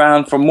 looking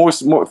around for more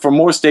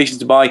stations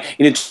to buy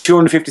in the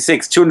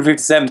 256,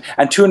 257,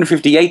 and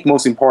 258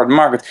 most important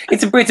markets.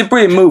 It's a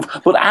brilliant move.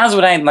 But as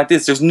with anything like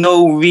this, there's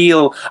no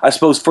real, I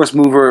suppose, first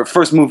mover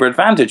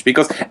advantage,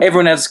 because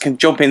everyone else can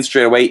jump in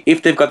straight away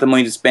if they've got the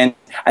money to spend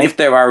and if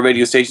there are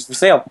radio stations for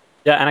sale.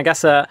 Yeah, and I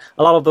guess a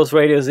lot of those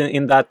radios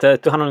in that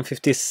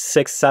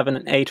 256, 7,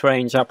 and 8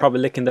 range are probably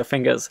licking their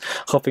fingers,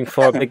 hoping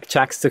for big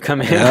checks to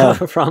come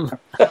in from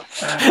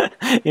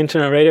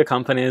internet radio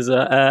companies.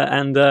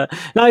 No,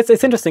 it's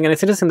interesting, and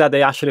it's interesting that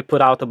they actually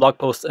put out a blog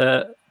post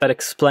that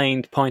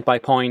explained point by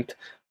point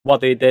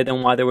what they did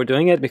and why they were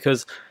doing it,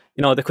 because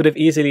they could have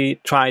easily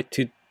tried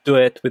to do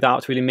it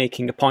without really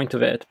making a point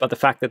of it. But the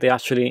fact that they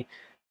actually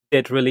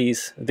did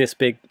release this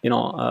big,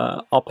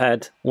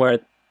 op-ed where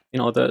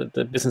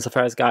the business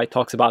affairs guy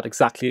talks about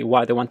exactly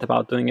why they went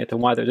about doing it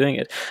and why they're doing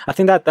it. I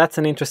think that's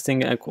an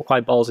interesting,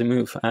 quite ballsy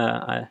move.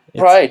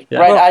 Right.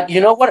 You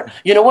know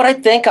what I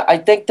think? I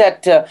think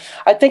that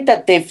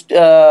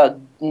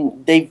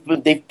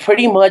they've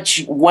pretty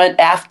much went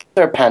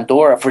after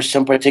Pandora for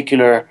some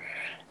particular.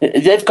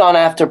 They've gone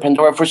after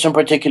Pandora for some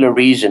particular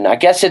reason. I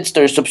guess it's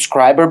their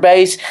subscriber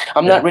base.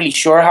 I'm not really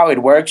sure how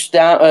it works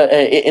down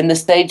in the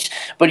States,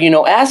 but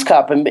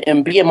ASCAP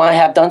and BMI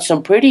have done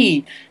some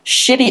pretty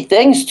shitty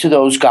things to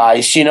those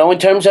guys. In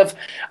terms of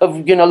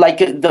like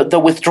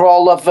the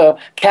withdrawal of a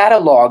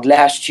catalog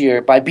last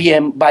year by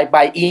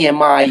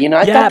EMI.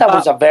 I thought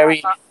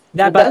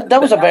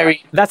that was a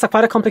very that's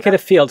quite a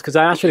complicated field, because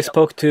I actually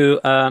spoke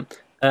to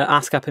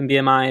ASCAP and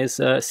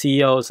BMI's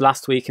CEOs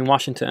last week in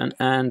Washington,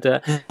 and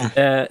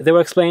they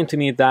were explaining to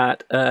me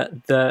that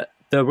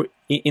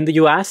in the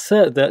US,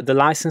 the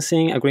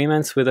licensing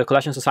agreements with the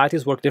collection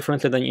societies work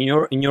differently than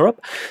in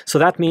Europe. So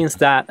that means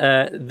that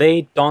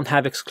they don't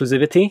have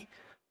exclusivity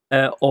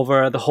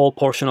over the whole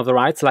portion of the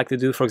rights, like they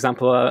do, for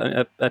example,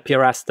 a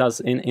PRS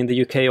does in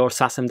the UK or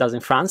SACEM does in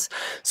France.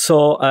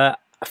 So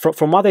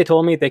from what they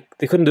told me,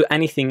 they couldn't do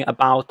anything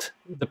about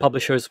the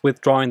publishers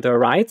withdrawing their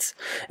rights.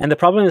 And the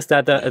problem is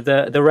that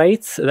the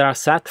rates that are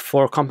set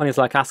for companies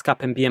like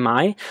ASCAP and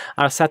BMI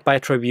are set by a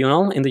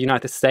tribunal in the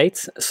United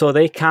States, so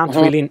they can't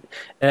really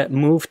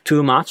move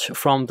too much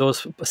from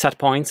those set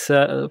point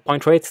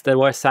rates that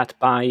were set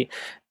by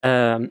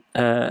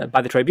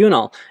the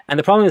tribunal. And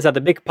the problem is that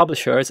the big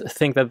publishers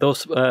think that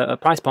those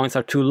price points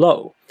are too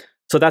low.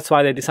 So that's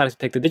why they decided to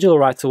take the digital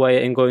rights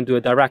away and go and do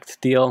a direct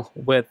deal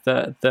with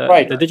the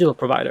digital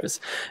providers.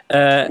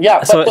 But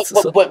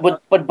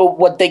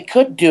what they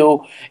could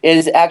do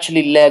is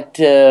actually let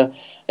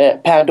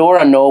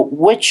Pandora know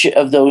which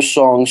of those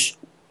songs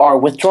are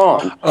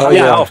withdrawn.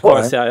 Of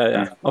course.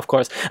 Of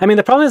course. I mean,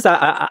 the problem is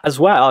that as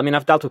well, I mean,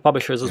 I've dealt with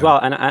publishers as well,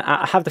 and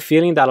I have the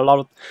feeling that a lot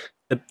of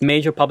the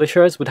major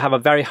publishers would have a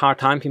very hard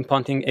time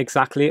pinpointing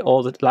exactly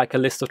like a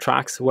list of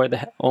tracks where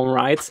they own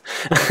rights.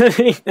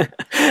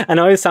 I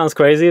know it sounds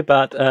crazy,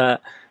 but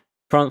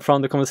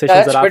from the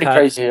conversations that I've had,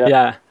 crazy,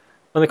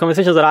 from the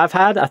conversations that I've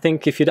had, I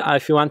think if you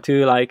went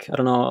to, like, I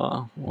don't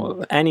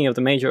know, any of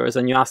the majors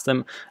and you ask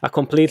them a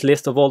complete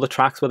list of all the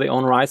tracks where they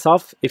own rights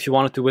of, if you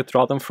wanted to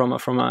withdraw them from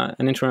an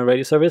internet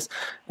radio service,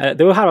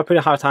 they will have a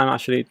pretty hard time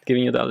actually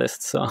giving you that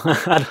list. So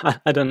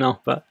I don't know,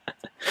 but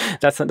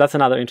that's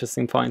another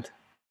interesting point.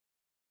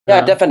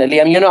 Yeah,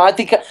 definitely. I mean, I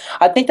think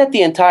that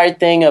the entire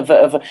thing of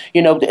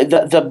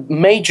the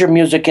major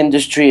music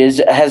industry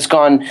has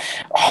gone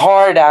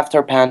hard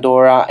after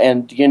Pandora,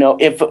 and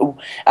if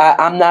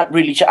I'm not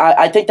really sure,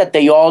 I think that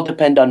they all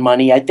depend on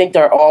money. I think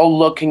they're all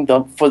looking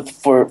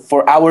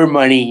for our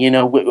money.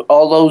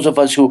 All those of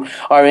us who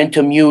are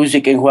into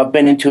music and who have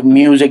been into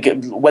music,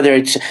 whether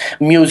it's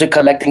music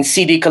collecting,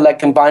 CD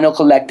collecting, vinyl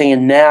collecting,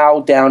 and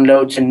now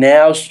downloads and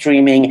now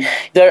streaming,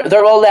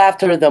 they're all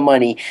after the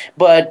money.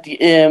 But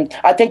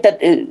I think that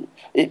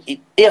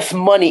if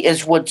money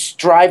is what's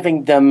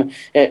driving them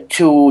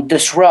to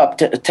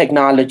disrupt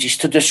technologies,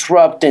 to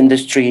disrupt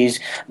industries,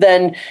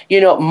 then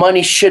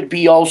money should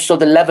be also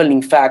the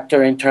leveling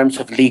factor in terms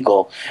of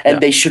legal,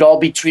 and they should all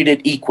be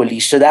treated equally.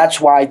 So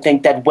that's why I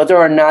think that whether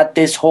or not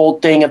this whole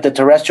thing of the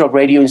terrestrial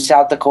radio in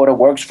South Dakota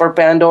works for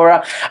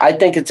Pandora, I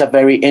think it's a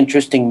very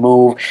interesting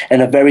move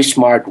and a very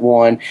smart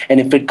one. And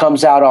if it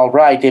comes out all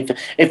right,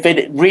 if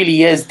it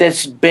really is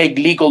this big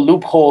legal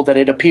loophole that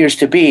it appears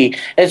to be,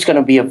 it's going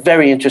to be a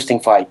very interesting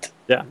fight.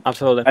 Yeah,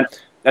 absolutely.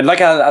 And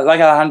like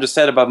Alejandro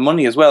said about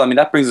money as well, I mean,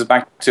 that brings us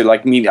back to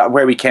like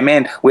where we came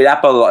in with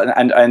Apple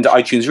and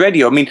iTunes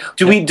Radio. I mean,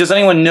 does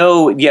anyone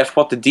know yet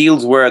what the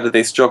deals were that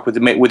they struck with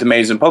the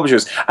majors and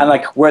publishers, and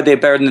like were they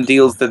better than the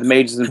deals that the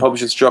majors and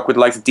publishers struck with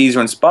like Deezer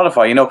and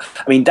Spotify? You know,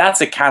 I mean,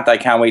 that's a cat that I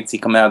can't wait to see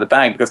coming out of the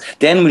bag, because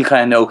then we'll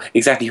kind of know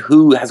exactly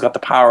who has got the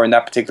power in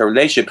that particular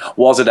relationship.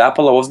 Was it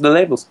Apple or was it the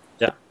labels?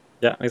 Yeah.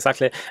 Yeah,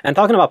 exactly. And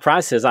talking about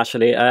prices,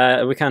 actually,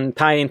 we can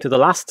tie into the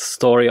last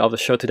story of the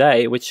show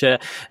today, which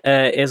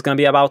is going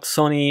to be about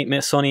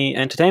Sony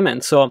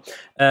Entertainment. So,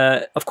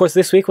 of course,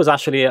 this week was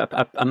actually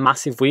a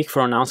massive week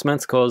for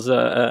announcements, because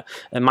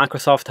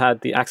Microsoft had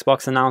the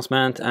Xbox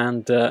announcement,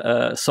 and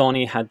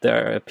Sony had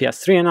their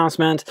PS3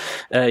 announcement.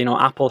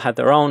 Apple had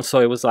their own. So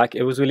it was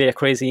really a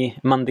crazy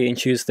Monday and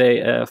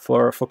Tuesday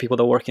for people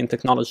that work in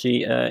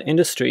technology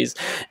industries.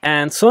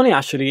 And Sony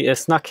actually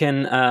snuck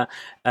in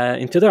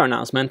into their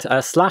announcement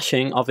a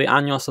slashing of the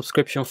annual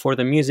subscription for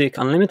the Music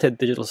Unlimited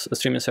digital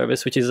streaming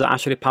service, which is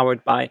actually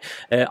powered by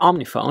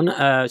Omniphone,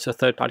 which is a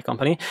third-party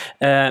company.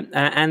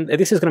 And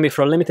this is going to be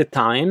for a limited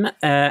time,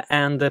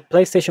 and the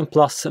PlayStation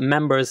Plus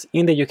members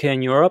in the UK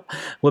and Europe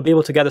will be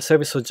able to get a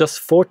service for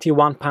just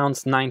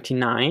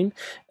 £41.99,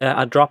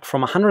 a drop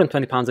from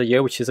 £120 a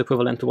year, which is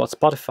equivalent to what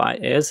Spotify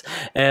is,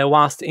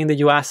 whilst in the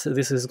US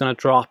this is going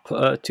to drop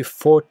to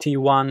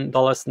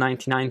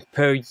 $41.99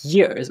 per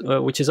year,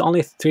 which is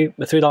only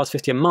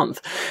 $3.50 a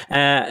month.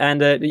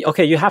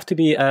 Okay, you have to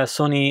be a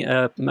Sony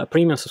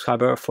premium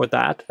subscriber for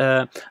that,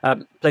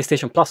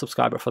 PlayStation Plus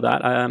subscriber for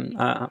that,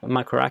 am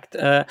I correct?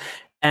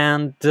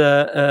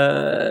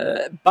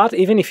 But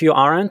even if you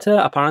aren't,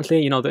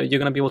 apparently, you're going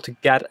to be able to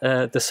get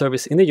the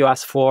service in the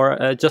US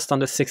for just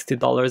under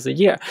 $60 a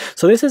year.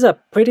 So this is a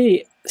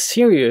pretty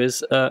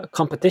serious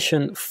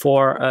competition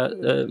for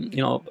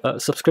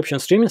subscription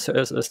streaming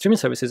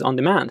services on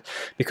demand,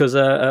 because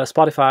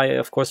Spotify,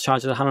 of course,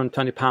 charges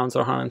 £120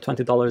 or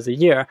 $120 a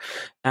year,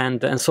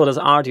 and so does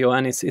Audio,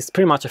 and it's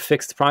pretty much a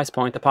fixed price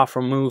point, apart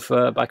from Move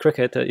by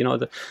Cricket.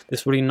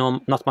 There's really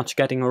not much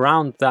getting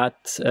around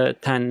that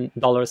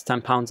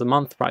 £10 a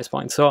month price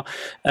point. So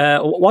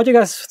what do you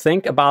guys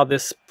think about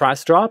this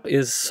price drop?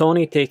 Is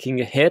Sony taking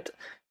a hit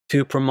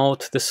to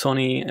promote the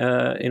Sony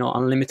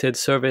Unlimited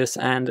service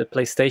and the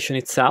PlayStation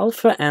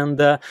itself?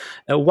 And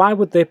why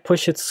would they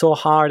push it so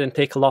hard and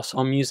take a loss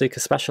on music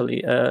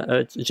especially?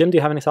 Jim, do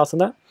you have any thoughts on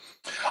that?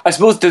 I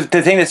suppose the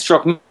thing that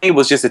struck me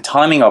was just the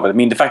timing of it. I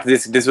mean, the fact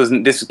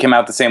that this came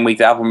out the same week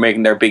that Apple were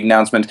making their big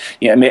announcement.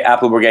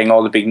 Apple were getting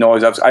all the big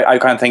noise. I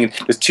kind of think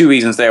there's two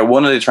reasons there.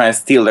 One, are they trying to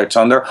steal their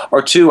thunder,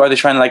 or two, are they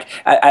trying to, like,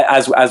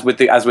 as with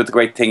the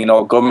great thing in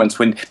all governments,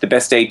 when the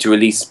best day to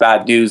release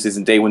bad news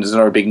isn't day when there's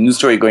another big news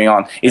story going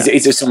on?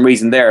 Is there some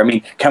reason there? I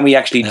mean, can we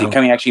actually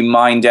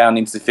mine down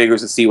into the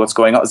figures and see what's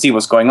going on? See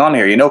what's going on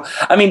here?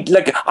 I mean,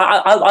 like,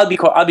 I'll be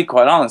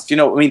quite honest. I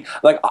mean,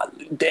 like,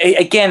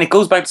 again, it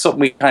goes back to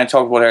something we kind of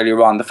talked about earlier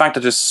on, the fact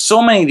that there's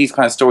so many of these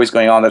kind of stories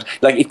going on, that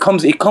like it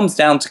comes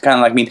down to kind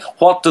of like,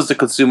 what does the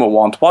consumer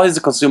want? What is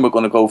the consumer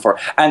going to go for?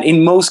 And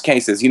in most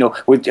cases,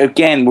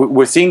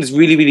 we're seeing this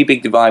really, really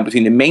big divide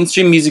between the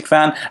mainstream music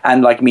fan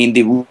and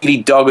the really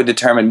dogged,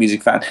 determined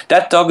music fan.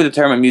 That dogged,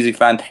 determined music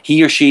fan,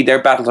 he or she,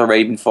 their battles are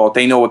already been fought.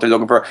 They know what they're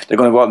looking for. They're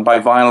going to go out and buy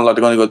vinyl, or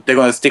they're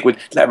going to stick with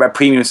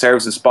premium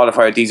service and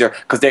Spotify or Deezer,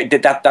 because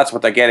that's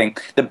what they're getting.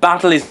 The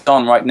battle is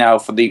done right now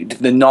for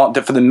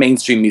the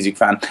mainstream music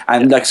fan,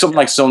 and like something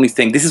like Sony's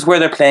thing. This is where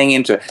they're playing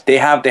into. They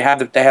have the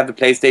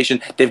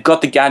PlayStation. They've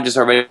got the gadgets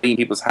already in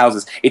people's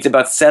houses. It's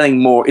about selling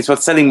more. It's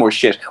about selling more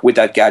shit with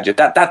that gadget.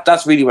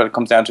 That's really what it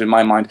comes down to in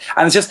my mind.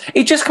 And it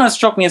just kind of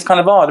struck me as kind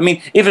of odd. I mean,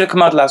 if it had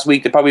come out last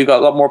week, they probably got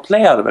a lot more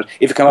play out of it.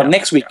 If it came out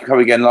next week, you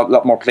probably get a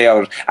lot more play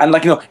out of it. And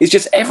it's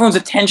just everyone's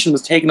attention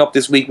was taken up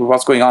this week with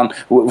what's going on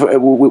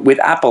with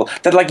Apple.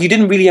 That you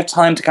didn't really have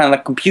time to kind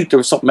of compute there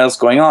was something else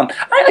going on.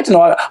 I don't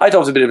know. I thought it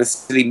was a bit of a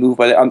silly move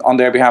on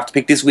their behalf to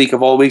pick this week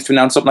of all weeks to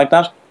announce something like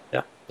that.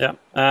 Yeah.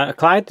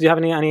 Clyde, do you have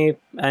any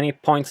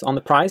points on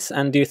the price?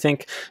 And do you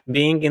think,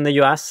 being in the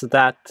US,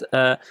 that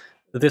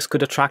this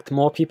could attract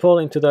more people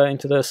into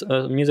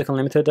the Music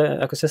Unlimited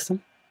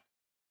ecosystem?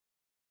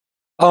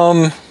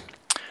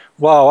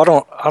 Wow, I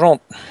don't know.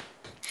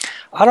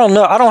 I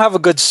don't have a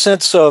good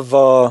sense of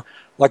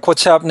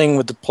what's happening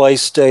with the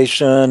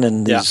PlayStation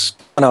and these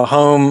kind of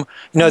home,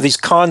 these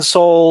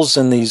consoles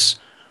and these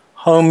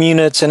home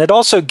units, and it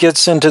also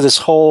gets into this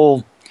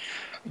whole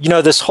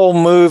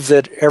move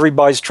that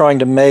everybody's trying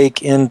to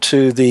make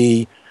into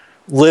the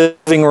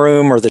living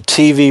room or the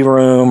TV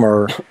room,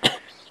 or,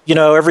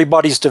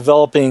 everybody's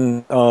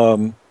developing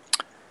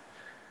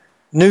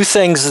new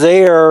things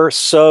there.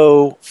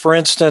 So, for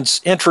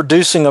instance,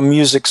 introducing a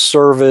music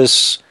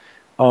service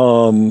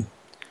to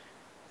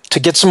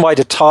get somebody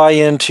to tie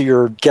into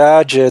your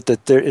gadget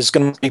that there is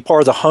going to be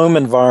part of the home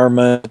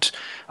environment.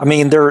 I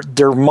mean,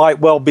 there might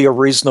well be a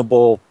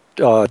reasonable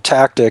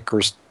tactic,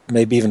 or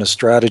maybe even a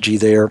strategy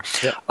there.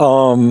 Yeah.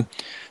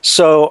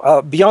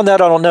 So beyond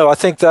that, I don't know. I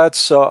think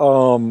that's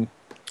an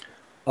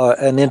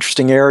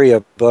interesting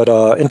area. But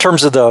in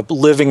terms of the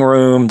living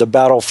room, the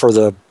battle for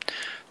the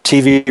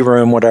TV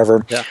room,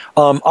 whatever. Yeah.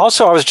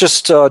 Also, I was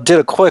just did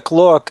a quick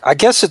look. I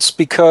guess it's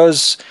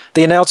because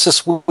they announced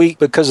this week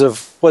because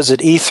of, was it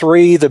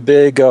E3, the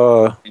big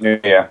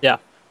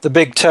the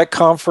big tech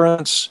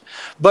conference.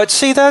 But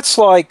see, that's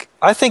like,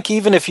 I think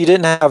even if you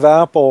didn't have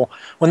Apple,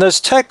 when those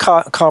tech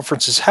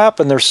conferences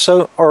happen, there's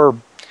so, or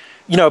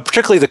you know,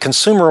 particularly the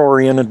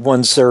consumer-oriented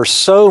ones, there are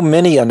so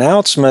many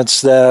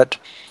announcements that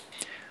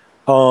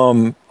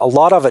a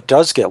lot of it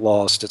does get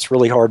lost. It's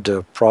really hard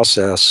to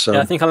process. So.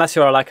 Yeah, I think unless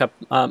you are like a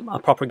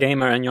proper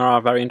gamer and you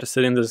are very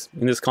interested in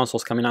these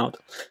consoles coming out,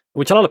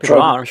 which a lot of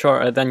people are, I'm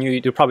sure, then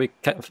you probably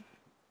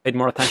paid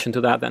more attention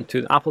to that than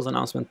to Apple's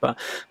announcement. But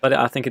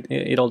I think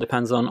it all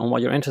depends on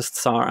what your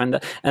interests are. And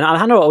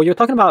Alejandro, you're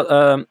talking about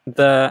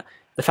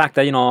the fact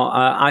that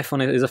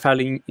iPhone is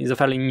a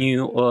fairly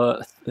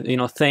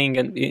new thing,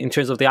 and in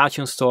terms of the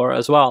iTunes Store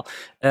as well,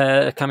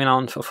 coming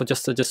on for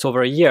just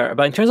over a year.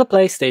 But in terms of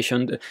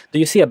PlayStation, do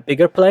you see a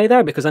bigger play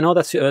there? Because I know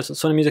that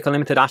Sony Music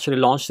Unlimited actually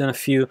launched in a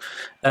few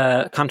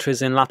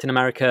countries in Latin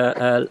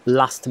America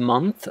last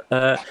month,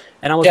 and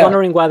I was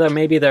wondering whether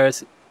maybe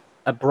there's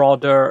a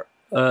broader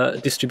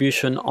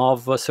distribution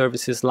of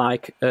services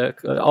like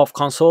of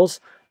consoles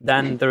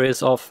than there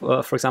is of,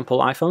 for example,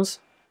 iPhones.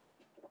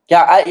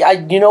 Yeah,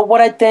 I you know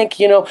what I think?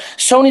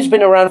 Sony's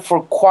been around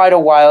for quite a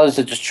while as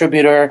a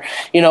distributor.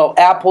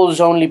 Apple's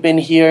only been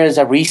here as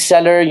a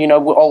reseller.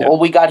 All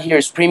we got here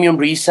is premium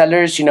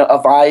resellers,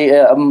 of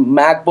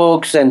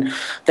MacBooks and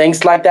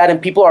things like that.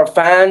 And people are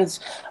fans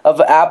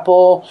of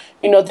Apple.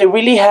 They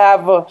really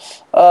have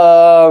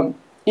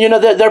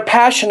they're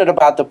passionate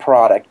about the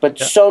product, but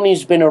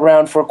Sony's been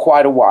around for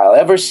quite a while.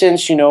 Ever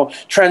since,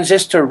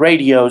 transistor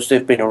radios,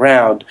 they've been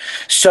around.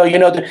 So,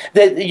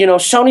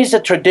 Sony's a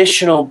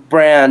traditional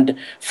brand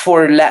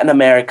for Latin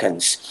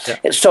Americans.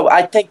 Yeah. So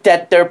I think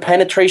that their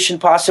penetration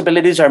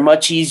possibilities are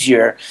much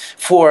easier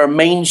for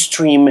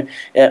mainstream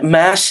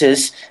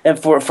masses and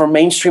for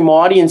mainstream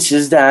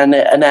audiences than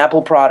an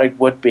Apple product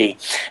would be.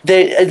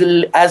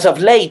 As of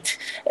late,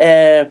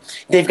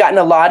 they've gotten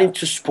a lot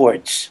into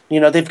sports.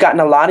 They've gotten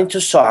a lot into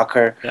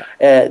soccer. Yeah.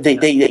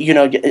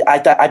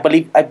 I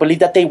believe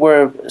that they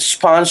were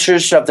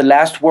sponsors of the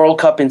last World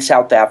Cup in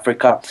South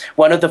Africa,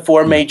 one of the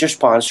four major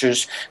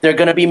sponsors. They're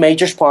going to be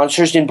major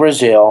sponsors in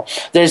Brazil.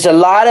 There's a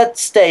lot at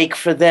stake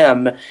for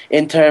them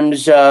in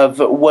terms of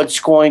what's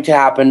going to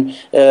happen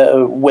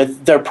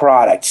with their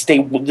products.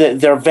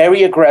 They're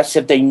very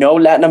aggressive. They know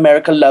Latin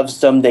America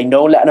loves them. They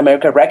know Latin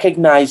America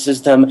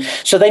recognizes them.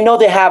 So they know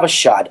they have a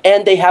shot.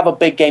 And they have a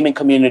big gaming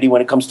community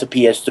when it comes to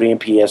PS3 and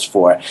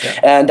PS4. Yeah.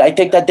 And I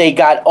think that they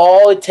got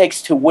all it takes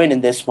to win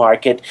in this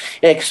market.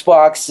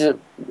 Xbox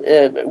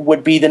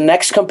would be the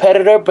next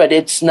competitor, but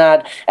it's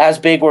not as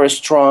big or as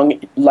strong,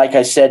 like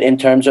I said, in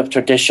terms of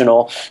tradition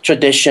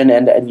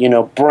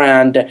and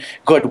brand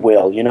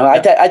goodwill.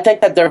 I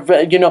think that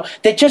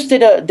they just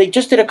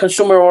did a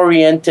consumer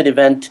oriented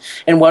event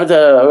in one of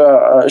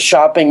the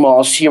shopping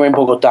malls here in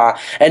Bogota,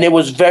 and it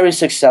was very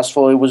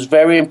successful. It was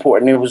very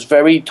important. It was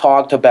very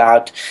talked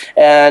about,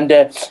 and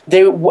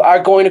they are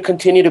going to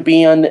continue to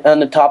be on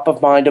the top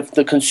of mind of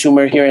the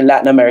consumer here in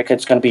Latin America.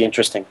 It's going to be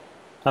interesting.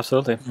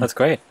 Absolutely. That's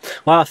great.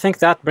 Well, I think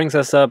that brings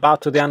us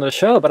about to the end of the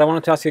show, but I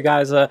wanted to ask you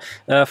guys,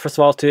 first of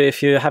all,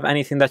 if you have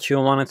anything that you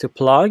wanted to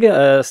plug,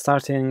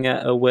 starting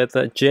with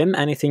Jim,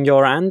 anything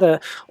your end,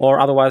 or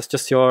otherwise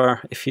just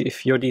your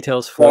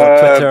details for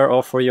Twitter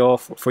or for your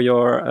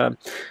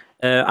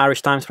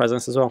Irish Times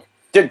presence as well.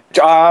 The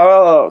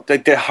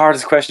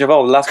hardest question of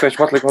all, the last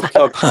question, what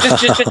plug?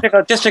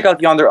 just check out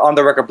the on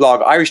the record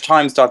blog,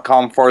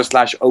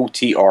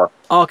 irishtimes.com/OTR.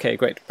 Okay,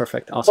 great,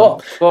 perfect,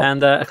 awesome. Cool.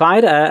 And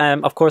Clyde,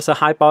 of course,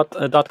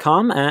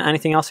 hypebot.com.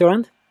 Anything else your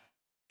end?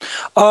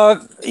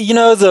 The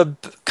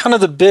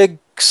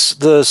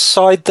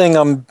side thing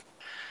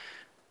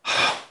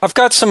I've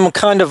got some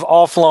kind of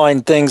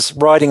offline things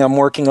writing I'm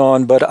working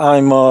on, but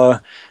I'm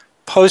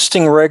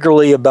posting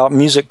regularly about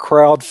music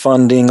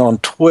crowdfunding on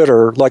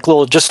Twitter, like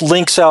just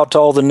links out to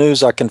all the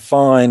news I can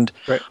find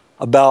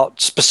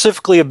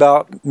specifically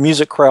about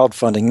music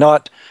crowdfunding,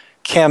 not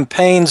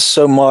campaigns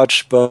so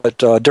much, but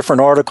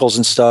different articles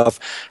and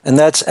stuff. And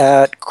that's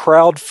at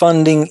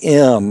crowdfunding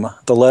M,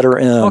 the letter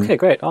M. Okay,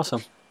 great,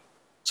 awesome.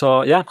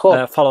 So yeah,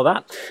 cool. Follow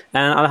that.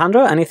 And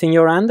Alejandro, anything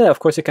your end? Of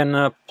course, you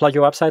can plug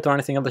your website or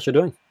anything else that you're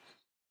doing.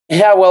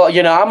 Yeah, well,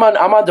 I'm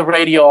on the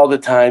radio all the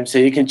time, so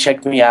you can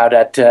check me out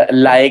at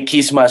La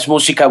X Más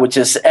Música, which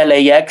is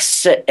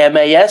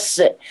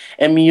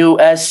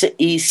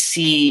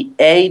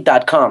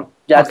LAXMASMUSECA.com.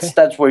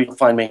 That's where you'll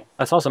find me.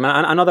 That's awesome.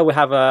 And I know that we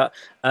have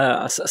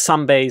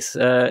some base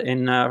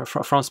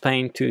from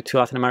Spain to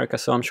Latin America,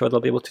 so I'm sure they'll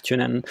be able to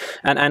tune in,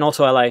 and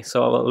also LA,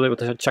 so we'll be able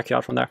to check you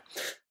out from there.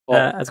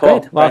 That's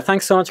great. Well,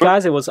 thanks so much,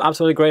 guys. It was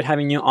absolutely great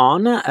having you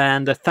on,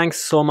 and thanks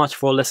so much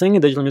for listening.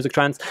 Digital Music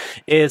Trends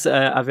is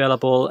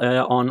available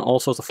on all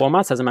sorts of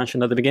formats, as I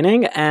mentioned at the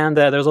beginning, and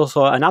there's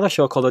also another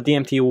show called the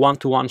DMT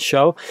One-to-One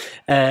Show,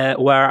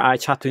 where I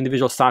chat to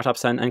individual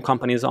startups and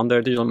companies on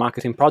their digital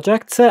marketing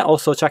projects.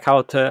 Also, check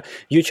out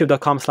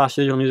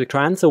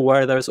youtube.com/digitalmusictrends,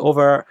 where there's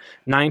over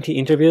 90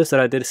 interviews that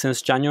I did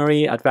since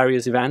January at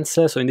various events,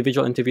 so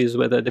individual interviews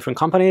with different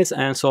companies,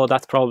 and so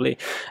that's probably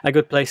a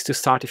good place to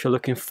start if you're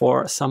looking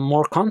for some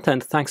more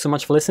content. Thanks so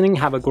much for listening.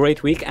 Have a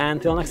great week, and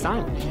until next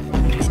time.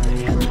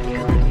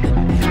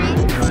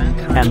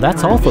 And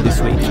that's all for this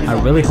week. I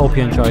really hope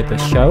you enjoyed the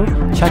show.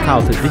 Check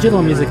out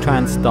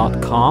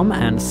digitalmusictrends.com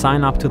and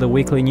sign up to the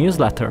weekly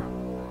newsletter.